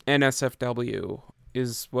bit NSFW,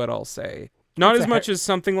 is what I'll say. Not as much as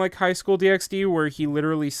something like High School DxD, where he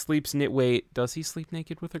literally sleeps wait, does he sleep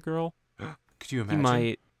naked with a girl? Could you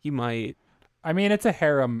imagine? He might. I mean, it's a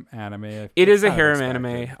harem anime. It is a harem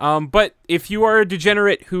anime. But if you are a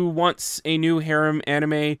degenerate who wants a new harem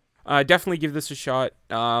anime, definitely give this a shot.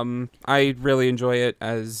 I really enjoy it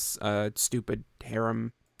as a stupid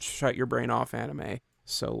harem shut your brain off anime.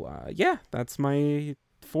 So, yeah, that's my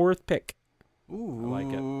fourth pick. Ooh, I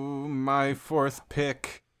like it. My fourth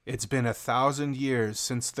pick. It's been 1,000 years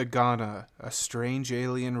since the Ghana, a strange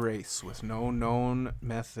alien race with no known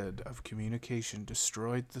method of communication,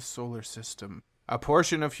 destroyed the solar system. A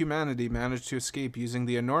portion of humanity managed to escape using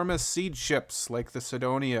the enormous seed ships like the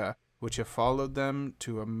Sidonia, which have followed them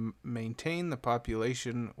to maintain the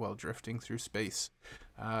population while drifting through space.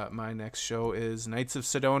 My next show is Knights of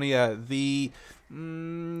Sidonia, the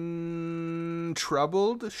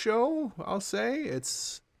troubled show, I'll say.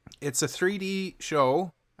 It's a 3D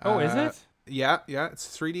show. Oh, is it? Yeah,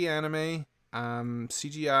 it's 3D anime,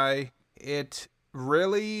 CGI. Its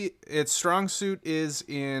strong suit is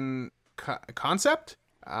in concept.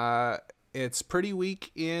 It's pretty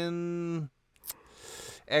weak in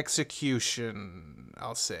execution,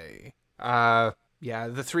 I'll say. The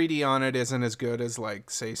 3D on it isn't as good as like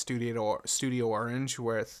say Studio Orange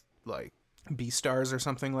with like Beastars or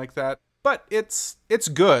something like that. But it's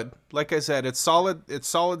good. Like I said, it's solid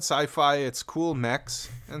sci-fi, it's cool mechs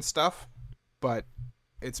and stuff, but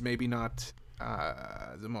it's maybe not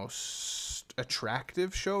the most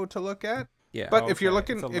attractive show to look at. Yeah. But if you're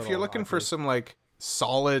looking for some like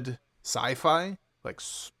solid sci-fi, like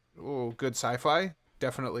good sci-fi,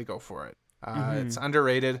 definitely go for it. It's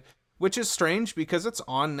underrated, which is strange because it's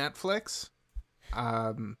on Netflix.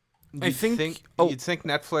 You'd think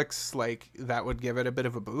Netflix like that would give it a bit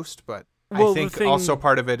of a boost, but I think also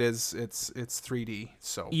part of it is it's 3D.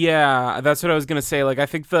 So yeah, that's what I was gonna say. Like I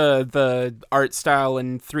think the art style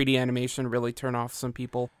and 3D animation really turn off some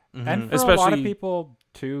people, and for a lot of people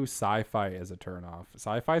too, sci-fi is a turn off.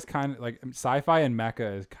 Sci-fi's kind of like sci-fi and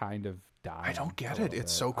mecha is kind of dying. I don't get it.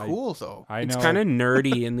 It's so cool though. I know it's kind of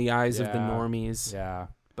nerdy in the eyes of the normies. Yeah.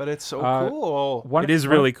 But it's so cool. It is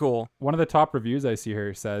really cool. One of the top reviews I see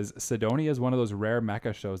here says, Sidonia is one of those rare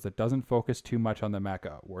mecha shows that doesn't focus too much on the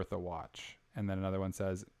mecha, worth a watch. And then another one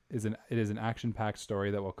says, it is an action-packed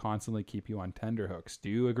story that will constantly keep you on tenterhooks. Do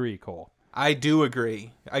you agree, Cole? I do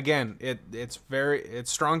agree. Again, its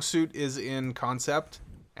strong suit is in concept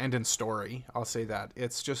and in story. I'll say that.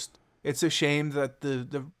 It's a shame that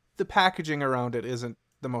the packaging around it isn't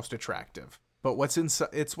the most attractive. But what's inside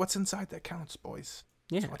that counts, boys.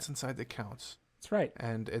 Yeah. What's inside that counts. That's right.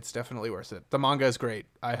 And it's definitely worth it. The manga is great.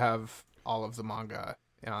 I have all of the manga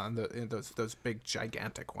in those big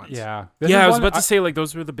gigantic ones. Yeah. I was about to say like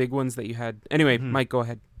those were the big ones that you had. Anyway, Mike, go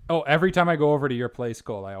ahead. Oh, every time I go over to your place,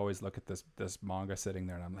 Cole, I always look at this manga sitting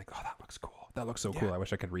there and I'm like, oh, that looks cool. That looks so cool. I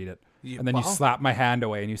wish I could read it. And then you slap my hand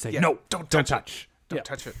away and you say, no, don't touch. Don't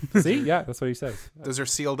touch it. See? Yeah, that's what he says. Those are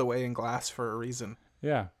sealed away in glass for a reason.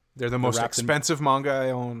 Yeah. They're the most expensive manga I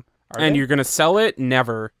own. And you're going to sell it?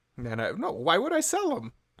 Never. No, why would I sell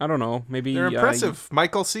them? I don't know. Maybe they're impressive.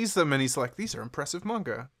 Michael sees them and he's like, "These are impressive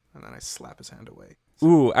manga," and then I slap his hand away.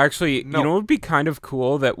 Ooh, actually, you know what would be kind of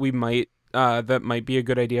cool that we might that might be a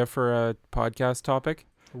good idea for a podcast topic?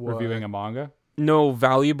 Reviewing a manga? No,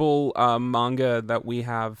 valuable manga that we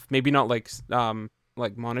have. Maybe not like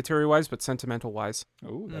monetary wise, but sentimental wise.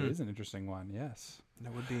 Oh, that is an interesting one. Yes,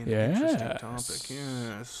 that would be an interesting topic.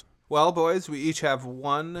 Yes. Well, boys, we each have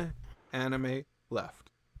one anime left.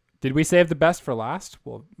 Did we save the best for last?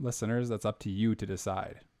 Well, listeners, that's up to you to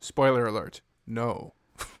decide. Spoiler alert. No.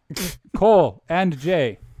 Cole and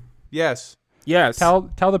Jay. Yes.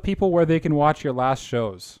 Tell the people where they can watch your last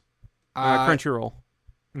shows. Crunchyroll.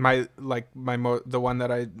 The one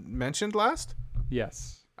that I mentioned last?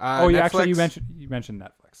 Yes. Netflix. You mentioned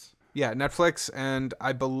Netflix. Yeah, Netflix, and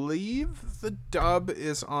I believe the dub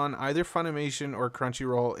is on either Funimation or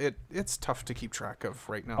Crunchyroll. It's tough to keep track of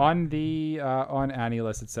right now. On the on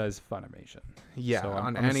AniList it says Funimation. Yeah, so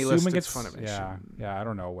on AniList it's Funimation. Yeah, I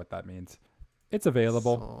don't know what that means. It's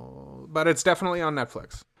available, but it's definitely on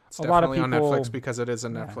Netflix. It's definitely on Netflix because it is a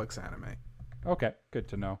Netflix anime. Okay, good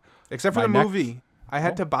to know. Except for the movie, I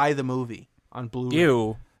had to buy the movie on Blu-ray.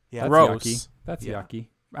 Ew, yeah, gross. That's yucky.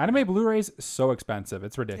 Anime Blu-rays so expensive.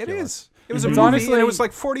 It's ridiculous. It is. It was a It's movie, honestly- and it was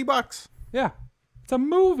like $40. Yeah. It's a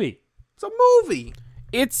movie. It's a movie.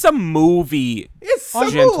 It's a movie. It's a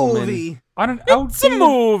Gentlemen. movie. On an It's a outdated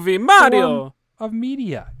movie, Mario. form of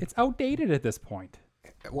media. It's outdated at this point.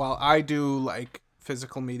 Well, I do like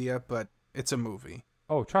physical media, but it's a movie.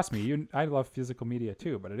 Oh, trust me, I love physical media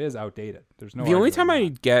too, but it is outdated. There's no. The only arguing time I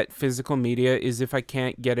that. get physical media is if I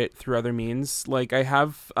can't get it through other means. Like I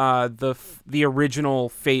have the original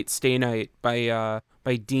Fate Stay Night by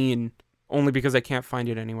Dean, only because I can't find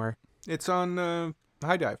it anywhere. It's on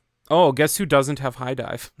High Dive. Oh, guess who doesn't have High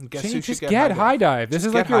Dive? Guess Change- who should just get get High High Dive? Dive. This Just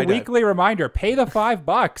is like get your High Dive. weekly reminder. Pay the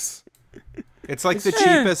 $5. It's like the Eh.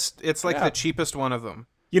 cheapest. It's like Yeah. the cheapest one of them.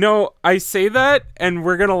 You know, I say that, and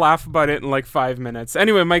we're gonna laugh about it in like 5 minutes.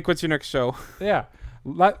 Anyway, Mike, what's your next show? Yeah.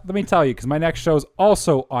 Let me tell you, because my next show is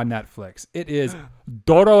also on Netflix. It is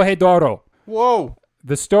Dorohedoro. Whoa.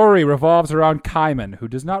 The story revolves around Kaiman, who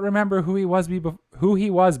does not remember who he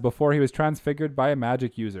was before he was transfigured by a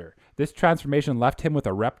magic user. This transformation left him with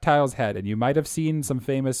a reptile's head, and you might have seen some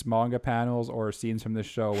famous manga panels or scenes from this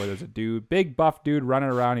show where there's a big buff dude running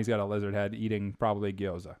around. He's got a lizard head eating probably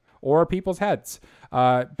gyoza or people's heads.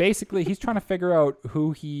 Basically, he's trying to figure out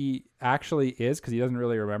who he actually is because he doesn't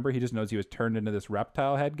really remember. He just knows he was turned into this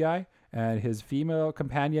reptile head guy. And his female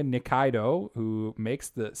companion, Nikaido, who makes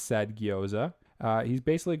the said gyoza, he's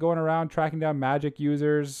basically going around tracking down magic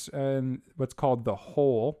users and what's called the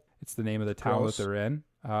Hole. It's the name of the town Gross. that they're in.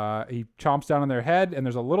 He chomps down on their head, and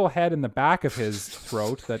there's a little head in the back of his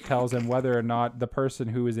throat that tells him whether or not the person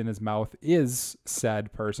who is in his mouth is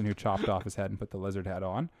said person who chopped off his head and put the lizard head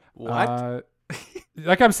on. What?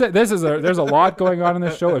 Like I'm saying, there's a lot going on in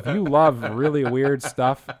this show. If you love really weird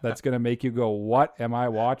stuff that's gonna make you go, "What am I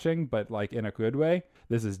watching?" but like in a good way,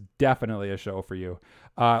 this is definitely a show for you.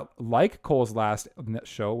 Like Cole's last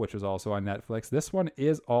show, which was also on Netflix, this one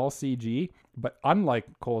is all CG, but unlike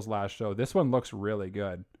Cole's last show, this one looks really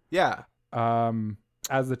good. Yeah.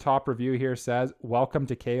 As the top review here says, "Welcome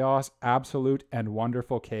to chaos, absolute and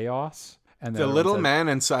wonderful chaos." And The little man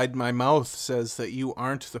inside my mouth says that you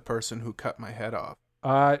aren't the person who cut my head off.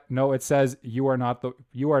 No, it says you are not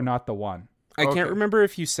the one. I Okay. can't remember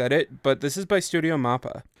if you said it, but this is by Studio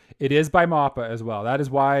Mappa. It is by Mappa as well. That is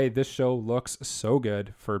why this show looks so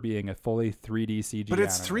good for being a fully 3D CG. But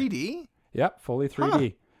it's anime. 3D? Yep, fully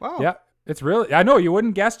 3D. Wow. Yeah, it's really. I know you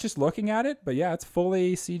wouldn't guess just looking at it, but yeah, it's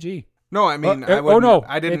fully CG. No, I mean, oh, I wouldn't, no,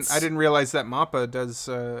 I didn't it's- realize that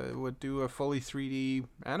Mappa would do a fully 3D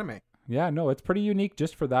anime. Yeah, no, it's pretty unique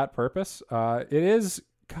just for that purpose. It is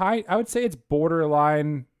I would say it's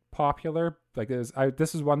borderline popular. Like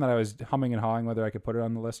this is one that I was humming and hawing whether I could put it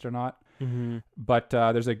on the list or not. Mm-hmm. But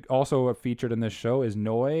there's also featured in this show is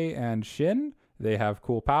Noe and Shin. They have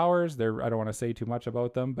cool powers. I don't want to say too much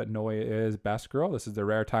about them, but Noe is best girl. This is the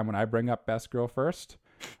rare time when I bring up best girl first.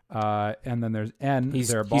 And then there's N,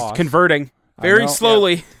 their boss. He's converting I very know.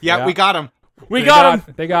 slowly. Yeah, Yeah. we got him. We got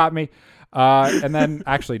him. They got me. And then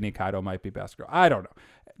actually Nikaido might be best girl. I don't know.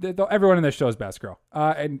 Everyone in this show is best girl.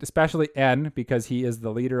 And especially N, because he is the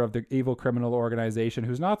leader of the evil criminal organization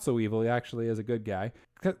who's not so evil. He actually is a good guy.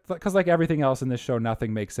 Because like everything else in this show,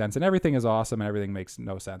 nothing makes sense. And everything is awesome and everything makes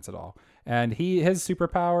no sense at all. And his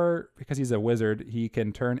superpower, because he's a wizard, he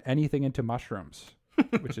can turn anything into mushrooms.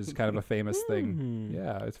 Which is kind of a famous thing.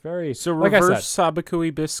 Yeah, it's very... So like I reverse said,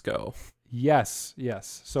 Sabakui Bisco. Yes.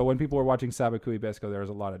 So when people were watching Sabakui Bisco, there was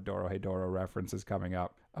a lot of Dorohedoro references coming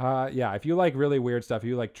up. Yeah, if you like really weird stuff, if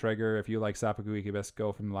you like Trigger, if you like Sabakui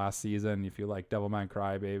Bisco from last season, if you like Devilman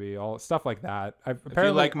Crybaby, all stuff like that.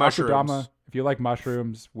 Apparently, like mushrooms. Akudama, if you like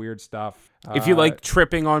mushrooms, weird stuff. If you like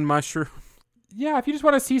tripping on mushroom. Yeah, if you just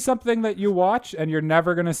want to see something that you watch and you're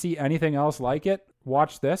never going to see anything else like it,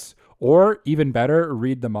 watch this. Or even better,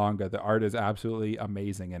 read the manga. The art is absolutely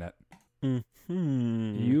amazing in it.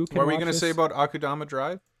 You can What were we watch going to this. say about Akudama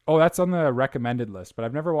Drive? Oh, that's on the recommended list, but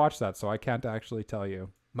I've never watched that, so I can't actually tell you.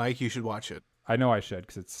 Mike, you should watch it. I know I should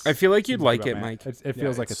because it's. I feel like you'd seems like up it, my- Mike. It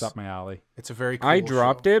feels like it's up my alley. It's a very cool I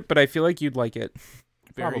dropped show. it, but I feel like you'd like it.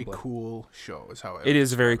 Very Probably. cool show is how It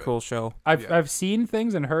is a very describe it. cool show. I've seen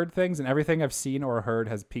things and heard things, and everything I've seen or heard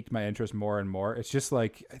has piqued my interest more and more. It's just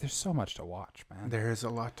like there's so much to watch, man. There is a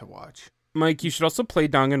lot to watch. Mike, you should also play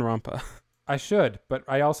Danganronpa. I should, but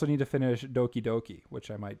I also need to finish Doki Doki,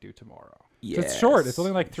 which I might do tomorrow. So it's short. It's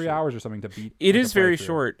only like 3 hours or something to beat. It to is play very through.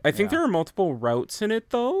 short. I think Yeah. there are multiple routes in it,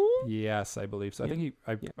 though. Yes, I believe so. I think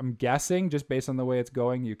I'm guessing just based on the way it's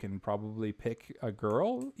going, you can probably pick a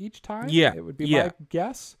girl each time. Yeah, It would be yeah. my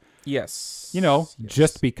guess. Yes. You know, Yes.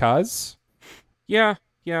 just because. Yeah,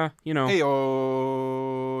 you know. Hey, Jay,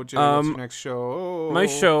 what's your next show? My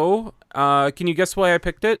show, can you guess why I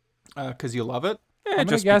picked it? Because you love it? I'm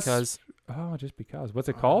Just gonna guess. Because. Oh, Just Because. What's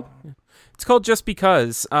it called? It's called Just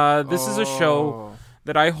Because. This is a show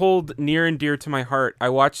that I hold near and dear to my heart. I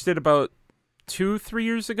watched it about 2-3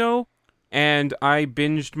 years ago, and I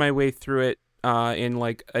binged my way through it in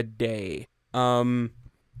like a day. Why?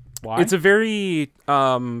 It's very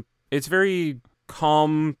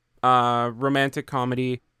calm, romantic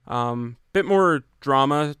comedy. Bit more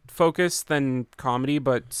drama focused than comedy,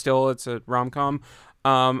 but still it's a rom-com.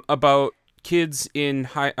 About kids in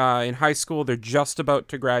high school. They're just about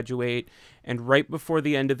to graduate, and right before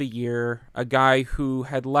the end of the year, a guy who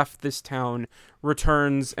had left this town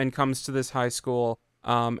returns and comes to this high school,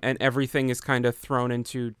 and everything is kind of thrown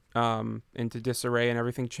into disarray, and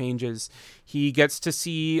everything changes. He gets to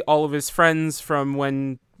see all of his friends from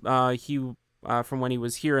when he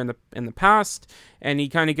was here in the past, and he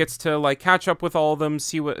kind of gets to like catch up with all of them,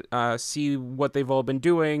 see what they've all been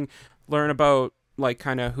doing, learn about like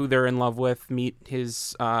kind of who they're in love with, meet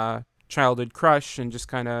his childhood crush, and just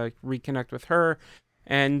kind of reconnect with her.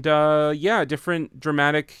 And different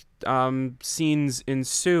dramatic scenes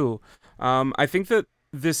ensue. I think that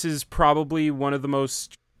this is probably one of the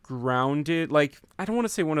most grounded, like, I don't want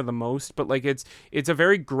to say one of the most, but like it's a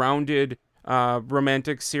very grounded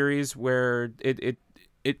romantic series where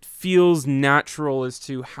it feels natural as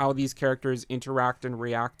to how these characters interact and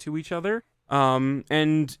react to each other.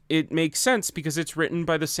 And it makes sense because it's written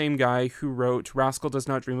by the same guy who wrote Rascal Does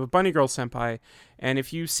Not Dream of Bunny Girl Senpai. And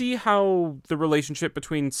if you see how the relationship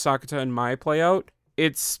between Sakata and Mai play out,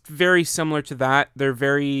 it's very similar to that. They're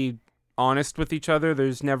very honest with each other.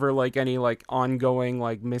 There's never like any like ongoing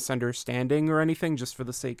like misunderstanding or anything just for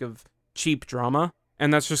the sake of cheap drama.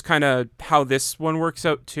 And that's just kind of how this one works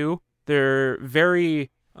out too. They're very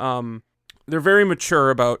mature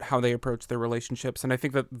about how they approach their relationships, and I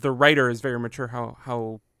think that the writer is very mature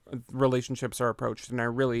how relationships are approached, and I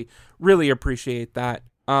really, really appreciate that.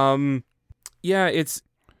 I'd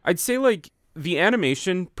say like the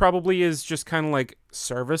animation probably is just kind of like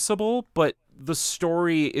serviceable, but the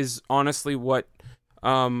story is honestly what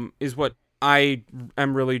I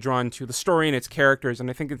am really drawn to, the story and its characters, and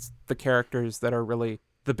I think it's the characters that are really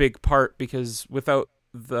the big part, because without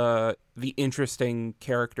the interesting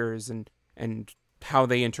characters and how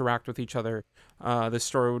they interact with each other, this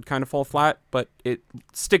story would kind of fall flat, but it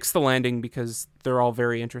sticks the landing because they're all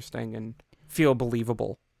very interesting and feel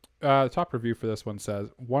believable. The top review for this one says,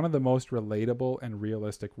 one of the most relatable and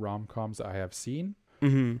realistic rom-coms I have seen.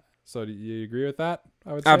 Mm-hmm. So do you agree with that,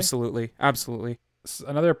 I would say? Absolutely.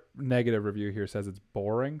 Another negative review here says it's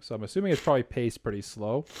boring, so I'm assuming it's probably paced pretty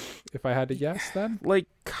slow, if I had to guess then. Like,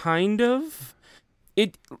 kind of.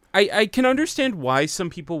 I can understand why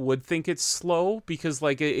some people would think it's slow, because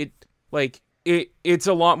like it's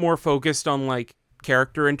a lot more focused on like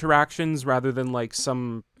character interactions rather than like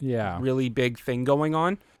some really big thing going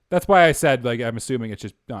on. That's why I said like I'm assuming it's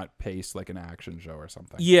just not paced like an action show or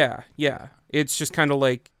something. Yeah. It's just kind of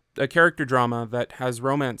like a character drama that has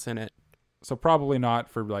romance in it. So probably not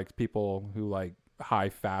for like people who like high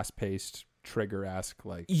fast-paced Trigger-esque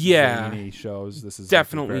like zany shows. This is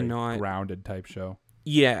definitely like a very not grounded type show.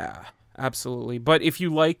 Yeah, absolutely. But if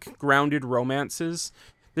you like grounded romances,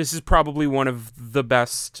 this is probably one of the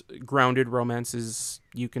best grounded romances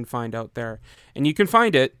you can find out there. And you can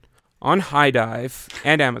find it on High Dive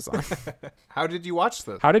and Amazon. How did you watch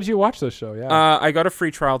this? How did you watch this show? Yeah. I got a free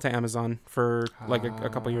trial to Amazon for like a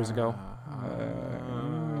couple years ago.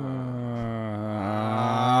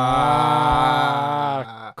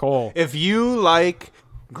 Cool. If you like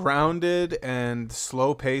grounded and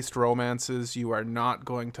slow-paced romances, you are not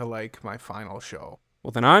going to like my final show. Well,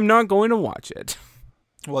 then I'm not going to watch it.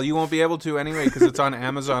 Well, you won't be able to anyway because it's on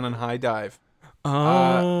Amazon and High Dive.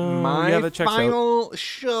 That checks final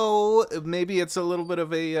show, maybe it's a little bit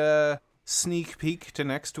of a sneak peek to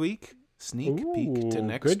next week.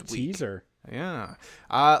 Good teaser. Yeah.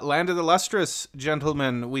 Land of the Lustrous,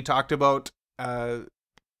 gentlemen. We talked about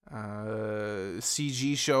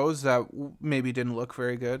CG shows that maybe didn't look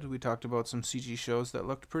very good. We talked about some CG shows that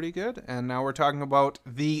looked pretty good, and now we're talking about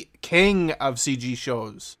the king of CG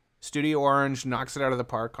shows. Studio Orange knocks it out of the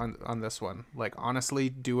park on this one. Like, honestly,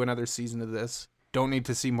 do another season of this. Don't need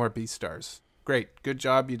to see more Beastars. Great, good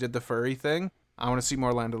job. You did the furry thing. I want to see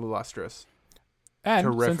more Land of the Lustrous. And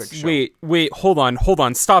terrific show. Wait, hold on.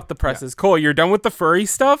 Stop the presses. Yeah. Cole, you're done with the furry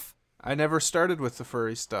stuff? I never started with the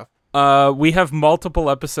furry stuff. We have multiple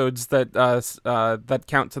episodes that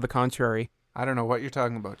count to the contrary. I don't know what you're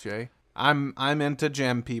talking about, Jay. I'm into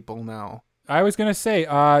gem people now. I was gonna say,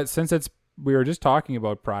 since we were just talking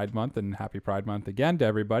about Pride Month, and happy Pride Month again to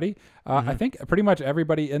everybody. I think pretty much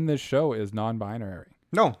everybody in this show is non-binary.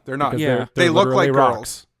 No, they're not. Because they look like rocks.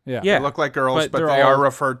 girls. Yeah. Yeah. They look like girls, but but they're they all- are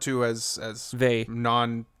referred to as They.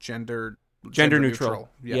 non-gender, Gender neutral.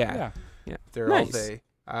 Yeah. Yeah. They're Nice.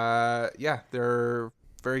 all they. They're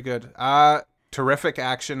very good. Terrific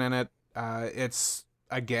action in it. It's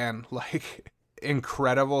again like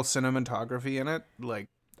incredible cinematography in it. Like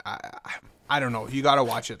I don't know. You got to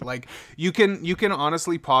watch it. Like you can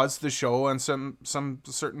honestly pause the show on some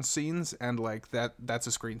certain scenes and like that's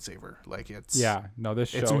a screensaver. Like it's this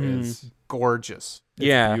show is gorgeous.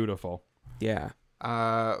 Yeah. beautiful. Yeah.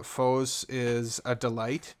 Foes is a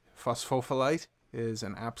delight. Phosphophilite is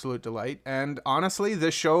an absolute delight. And honestly,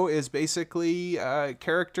 this show is basically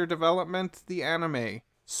character development, the anime.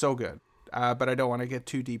 So good. But I don't want to get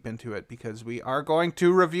too deep into it because we are going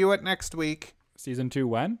to review it next week. Season 2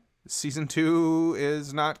 when? Season 2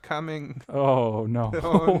 is not coming. Oh no.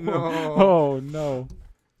 Oh no. Oh no.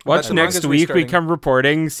 Watch As long next as we're week. We starting- come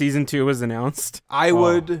reporting season 2 was announced. I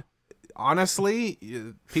would, honestly,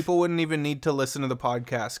 people wouldn't even need to listen to the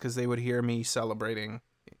podcast because they would hear me celebrating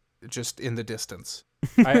just in the distance.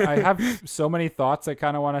 I have so many thoughts I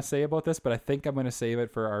kind of want to say about this, but I think I'm going to save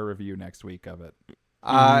it for our review next week of it.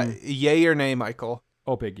 Yay or nay, Michael?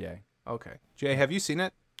 Oh, big yay. Okay. Jay, have you seen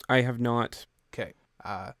it? I have not. Okay.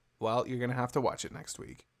 Well, you're going to have to watch it next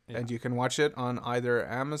week. Yeah. And you can watch it on either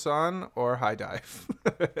Amazon or High Dive.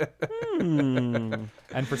 Hmm.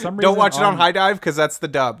 And for some reason, Don't watch it on High Dive because that's the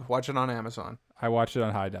dub. Watch it on Amazon. I watched it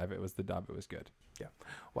on High Dive. It was the dub. It was good. Yeah.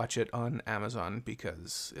 Watch it on Amazon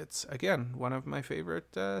because it's, again, one of my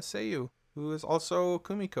favorite Seiyu, who is also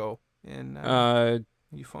Kumiko in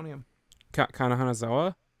Euphonium. Kana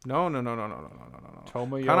Hanazawa? No.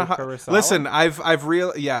 Tomoyo Kurosawa. Listen, I've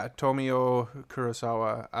Tomio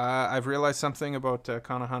Kurosawa. I've realized something about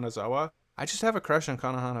Kana Hanazawa. I just have a crush on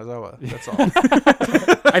Kana Hanazawa. That's all.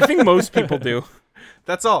 I think most people do.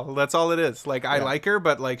 That's all. That's all it is. Like I like her,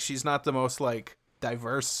 but like she's not the most like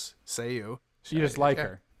diverse Seiyu. You just like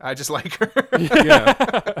her. I just like her. Yeah.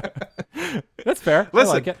 That's fair.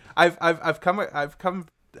 Listen, I like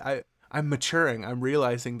it. I'm maturing. I'm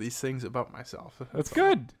realizing these things about myself. That's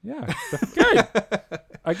good. Yeah. That's good.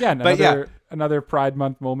 Again, But another Pride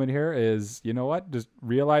Month moment here is, you know what? Just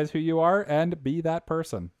realize who you are and be that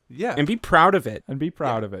person. Yeah. And be proud of it. And be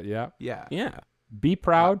proud of it. Yeah. Yeah. Yeah. Be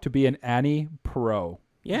proud to be an Annie Pro.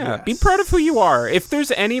 Yeah, Yes. be proud of who you are. If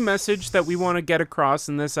there's any message that we want to get across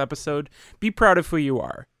in this episode, be proud of who you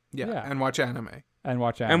are. Yeah. And watch anime. And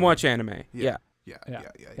watch anime. And watch anime. Yeah.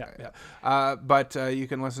 But you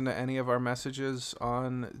can listen to any of our messages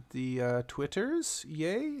on the Twitters.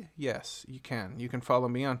 Yay? Yes, you can. You can follow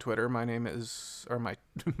me on Twitter. My name is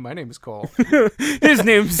Cole. His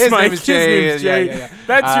name's His Mike. name is Jay. His name's Jay. Yeah.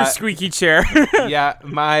 That's your squeaky chair. Yeah,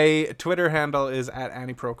 my Twitter handle is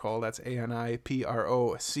 @AnnieProCole. That's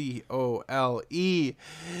ANIPROCOLE.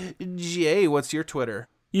 Jay, what's your Twitter?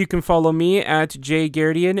 You can follow me at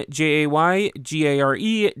JayGaredian,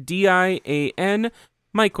 JayGaredian.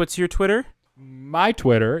 Mike, what's your Twitter? My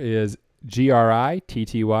Twitter is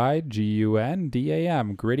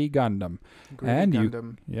GRITTYGUNDAM, Gritty Gundam. And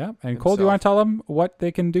Gundam and Cole, do you want to tell them what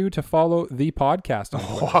they can do to follow the podcast on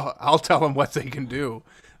Twitter? Oh, I'll tell them what they can do.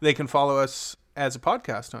 They can follow us as a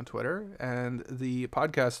podcast on Twitter, and the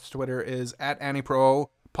podcast's Twitter is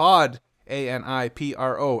 @AnnieProPod,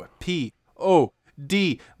 ANIPROPOD.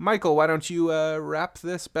 Michael, why don't you wrap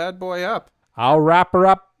this bad boy up? I'll wrap her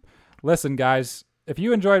up. Listen, guys, if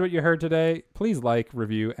you enjoyed what you heard today, please like,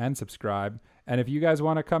 review, and subscribe. And if you guys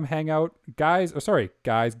want to come hang out, guys,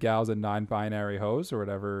 gals, and non-binary hoes, or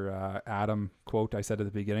whatever Adam quote I said at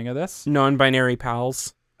the beginning of this. Non-binary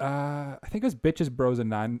pals. I think it was bitches, bros, and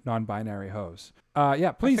non-binary hoes.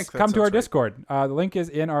 Please think that come to our sounds right. Discord. The link is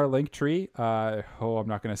in our link tree. I'm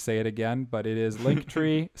not going to say it again, but it is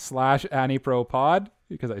linktree/AnnieProPod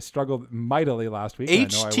because I struggled mightily last week. and I know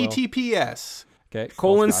I will. HTTPS. Okay.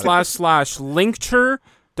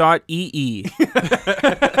 ://linktree.ee.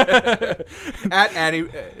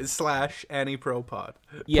 @Annie/AnnieProPod.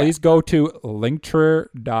 Yeah. Please go to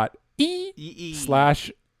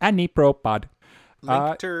linktree.ee/AnnieProPod.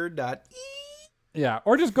 Linkter.e. Yeah,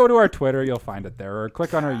 or just go to our Twitter. You'll find it there. Or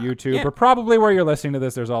click on our YouTube. Yeah. Or probably where you're listening to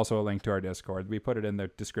this, there's also a link to our Discord. We put it in the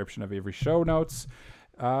description of every show notes.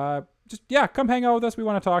 Come hang out with us. We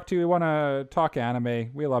want to talk to you. We want to talk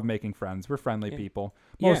anime. We love making friends. We're friendly people.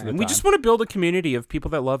 Most of the and time. we just want to build a community of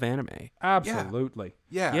people that love anime. Absolutely.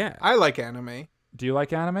 Yeah. I like anime. Do you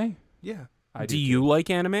like anime? Yeah. I Do you like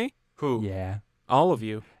anime? Who? Yeah. All of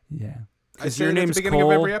you. Yeah. I 'Cause say your it at the name's beginning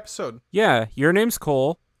Cole. of every episode. Yeah, your name's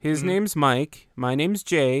Cole. His name's Mike. My name's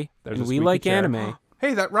Jay. There's and a we squeaky like chair. anime.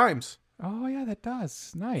 Hey, that rhymes. Oh, yeah, that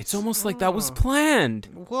does. Nice. It's almost like that was planned.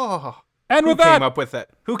 Whoa. And Who with that, came up with that?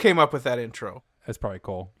 Who came up with that intro? That's probably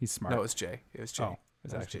Cole. He's smart. No, it was Jay. It was Jay. Oh,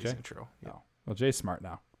 is That that was actually Jay's Jay? intro. Yeah. Oh. Well, Jay's smart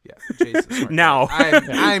now. Yeah. Jay's the smart Now. guy.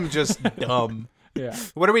 I'm just dumb. Yeah.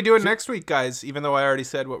 What are we doing next week, guys? Even though I already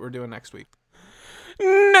said what we're doing next week.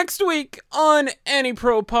 Next week on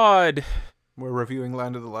AnyProPod. We're reviewing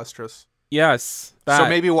Land of the Lustrous. Yes. So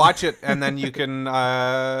maybe watch it and then you can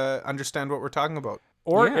understand what we're talking about.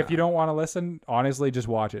 Or Yeah. if you don't want to listen, honestly, just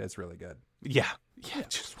watch it. It's really good. Yeah. Yeah,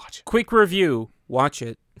 just watch it. Quick review. Watch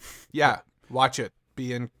it. Yeah, watch it.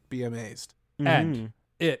 Be amazed. And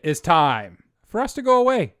it is time for us to go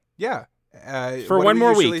away. Yeah. For what do one we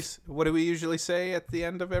more usually- week. What do we usually say at the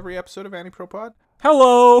end of every episode of AnyProPod?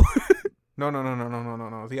 Hello.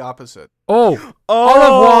 No. The opposite. Oh. Oh.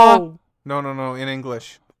 revoir. No. In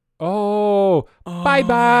English. Oh.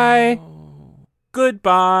 Bye-bye.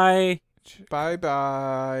 Goodbye.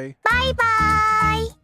 Bye-bye. Bye bye.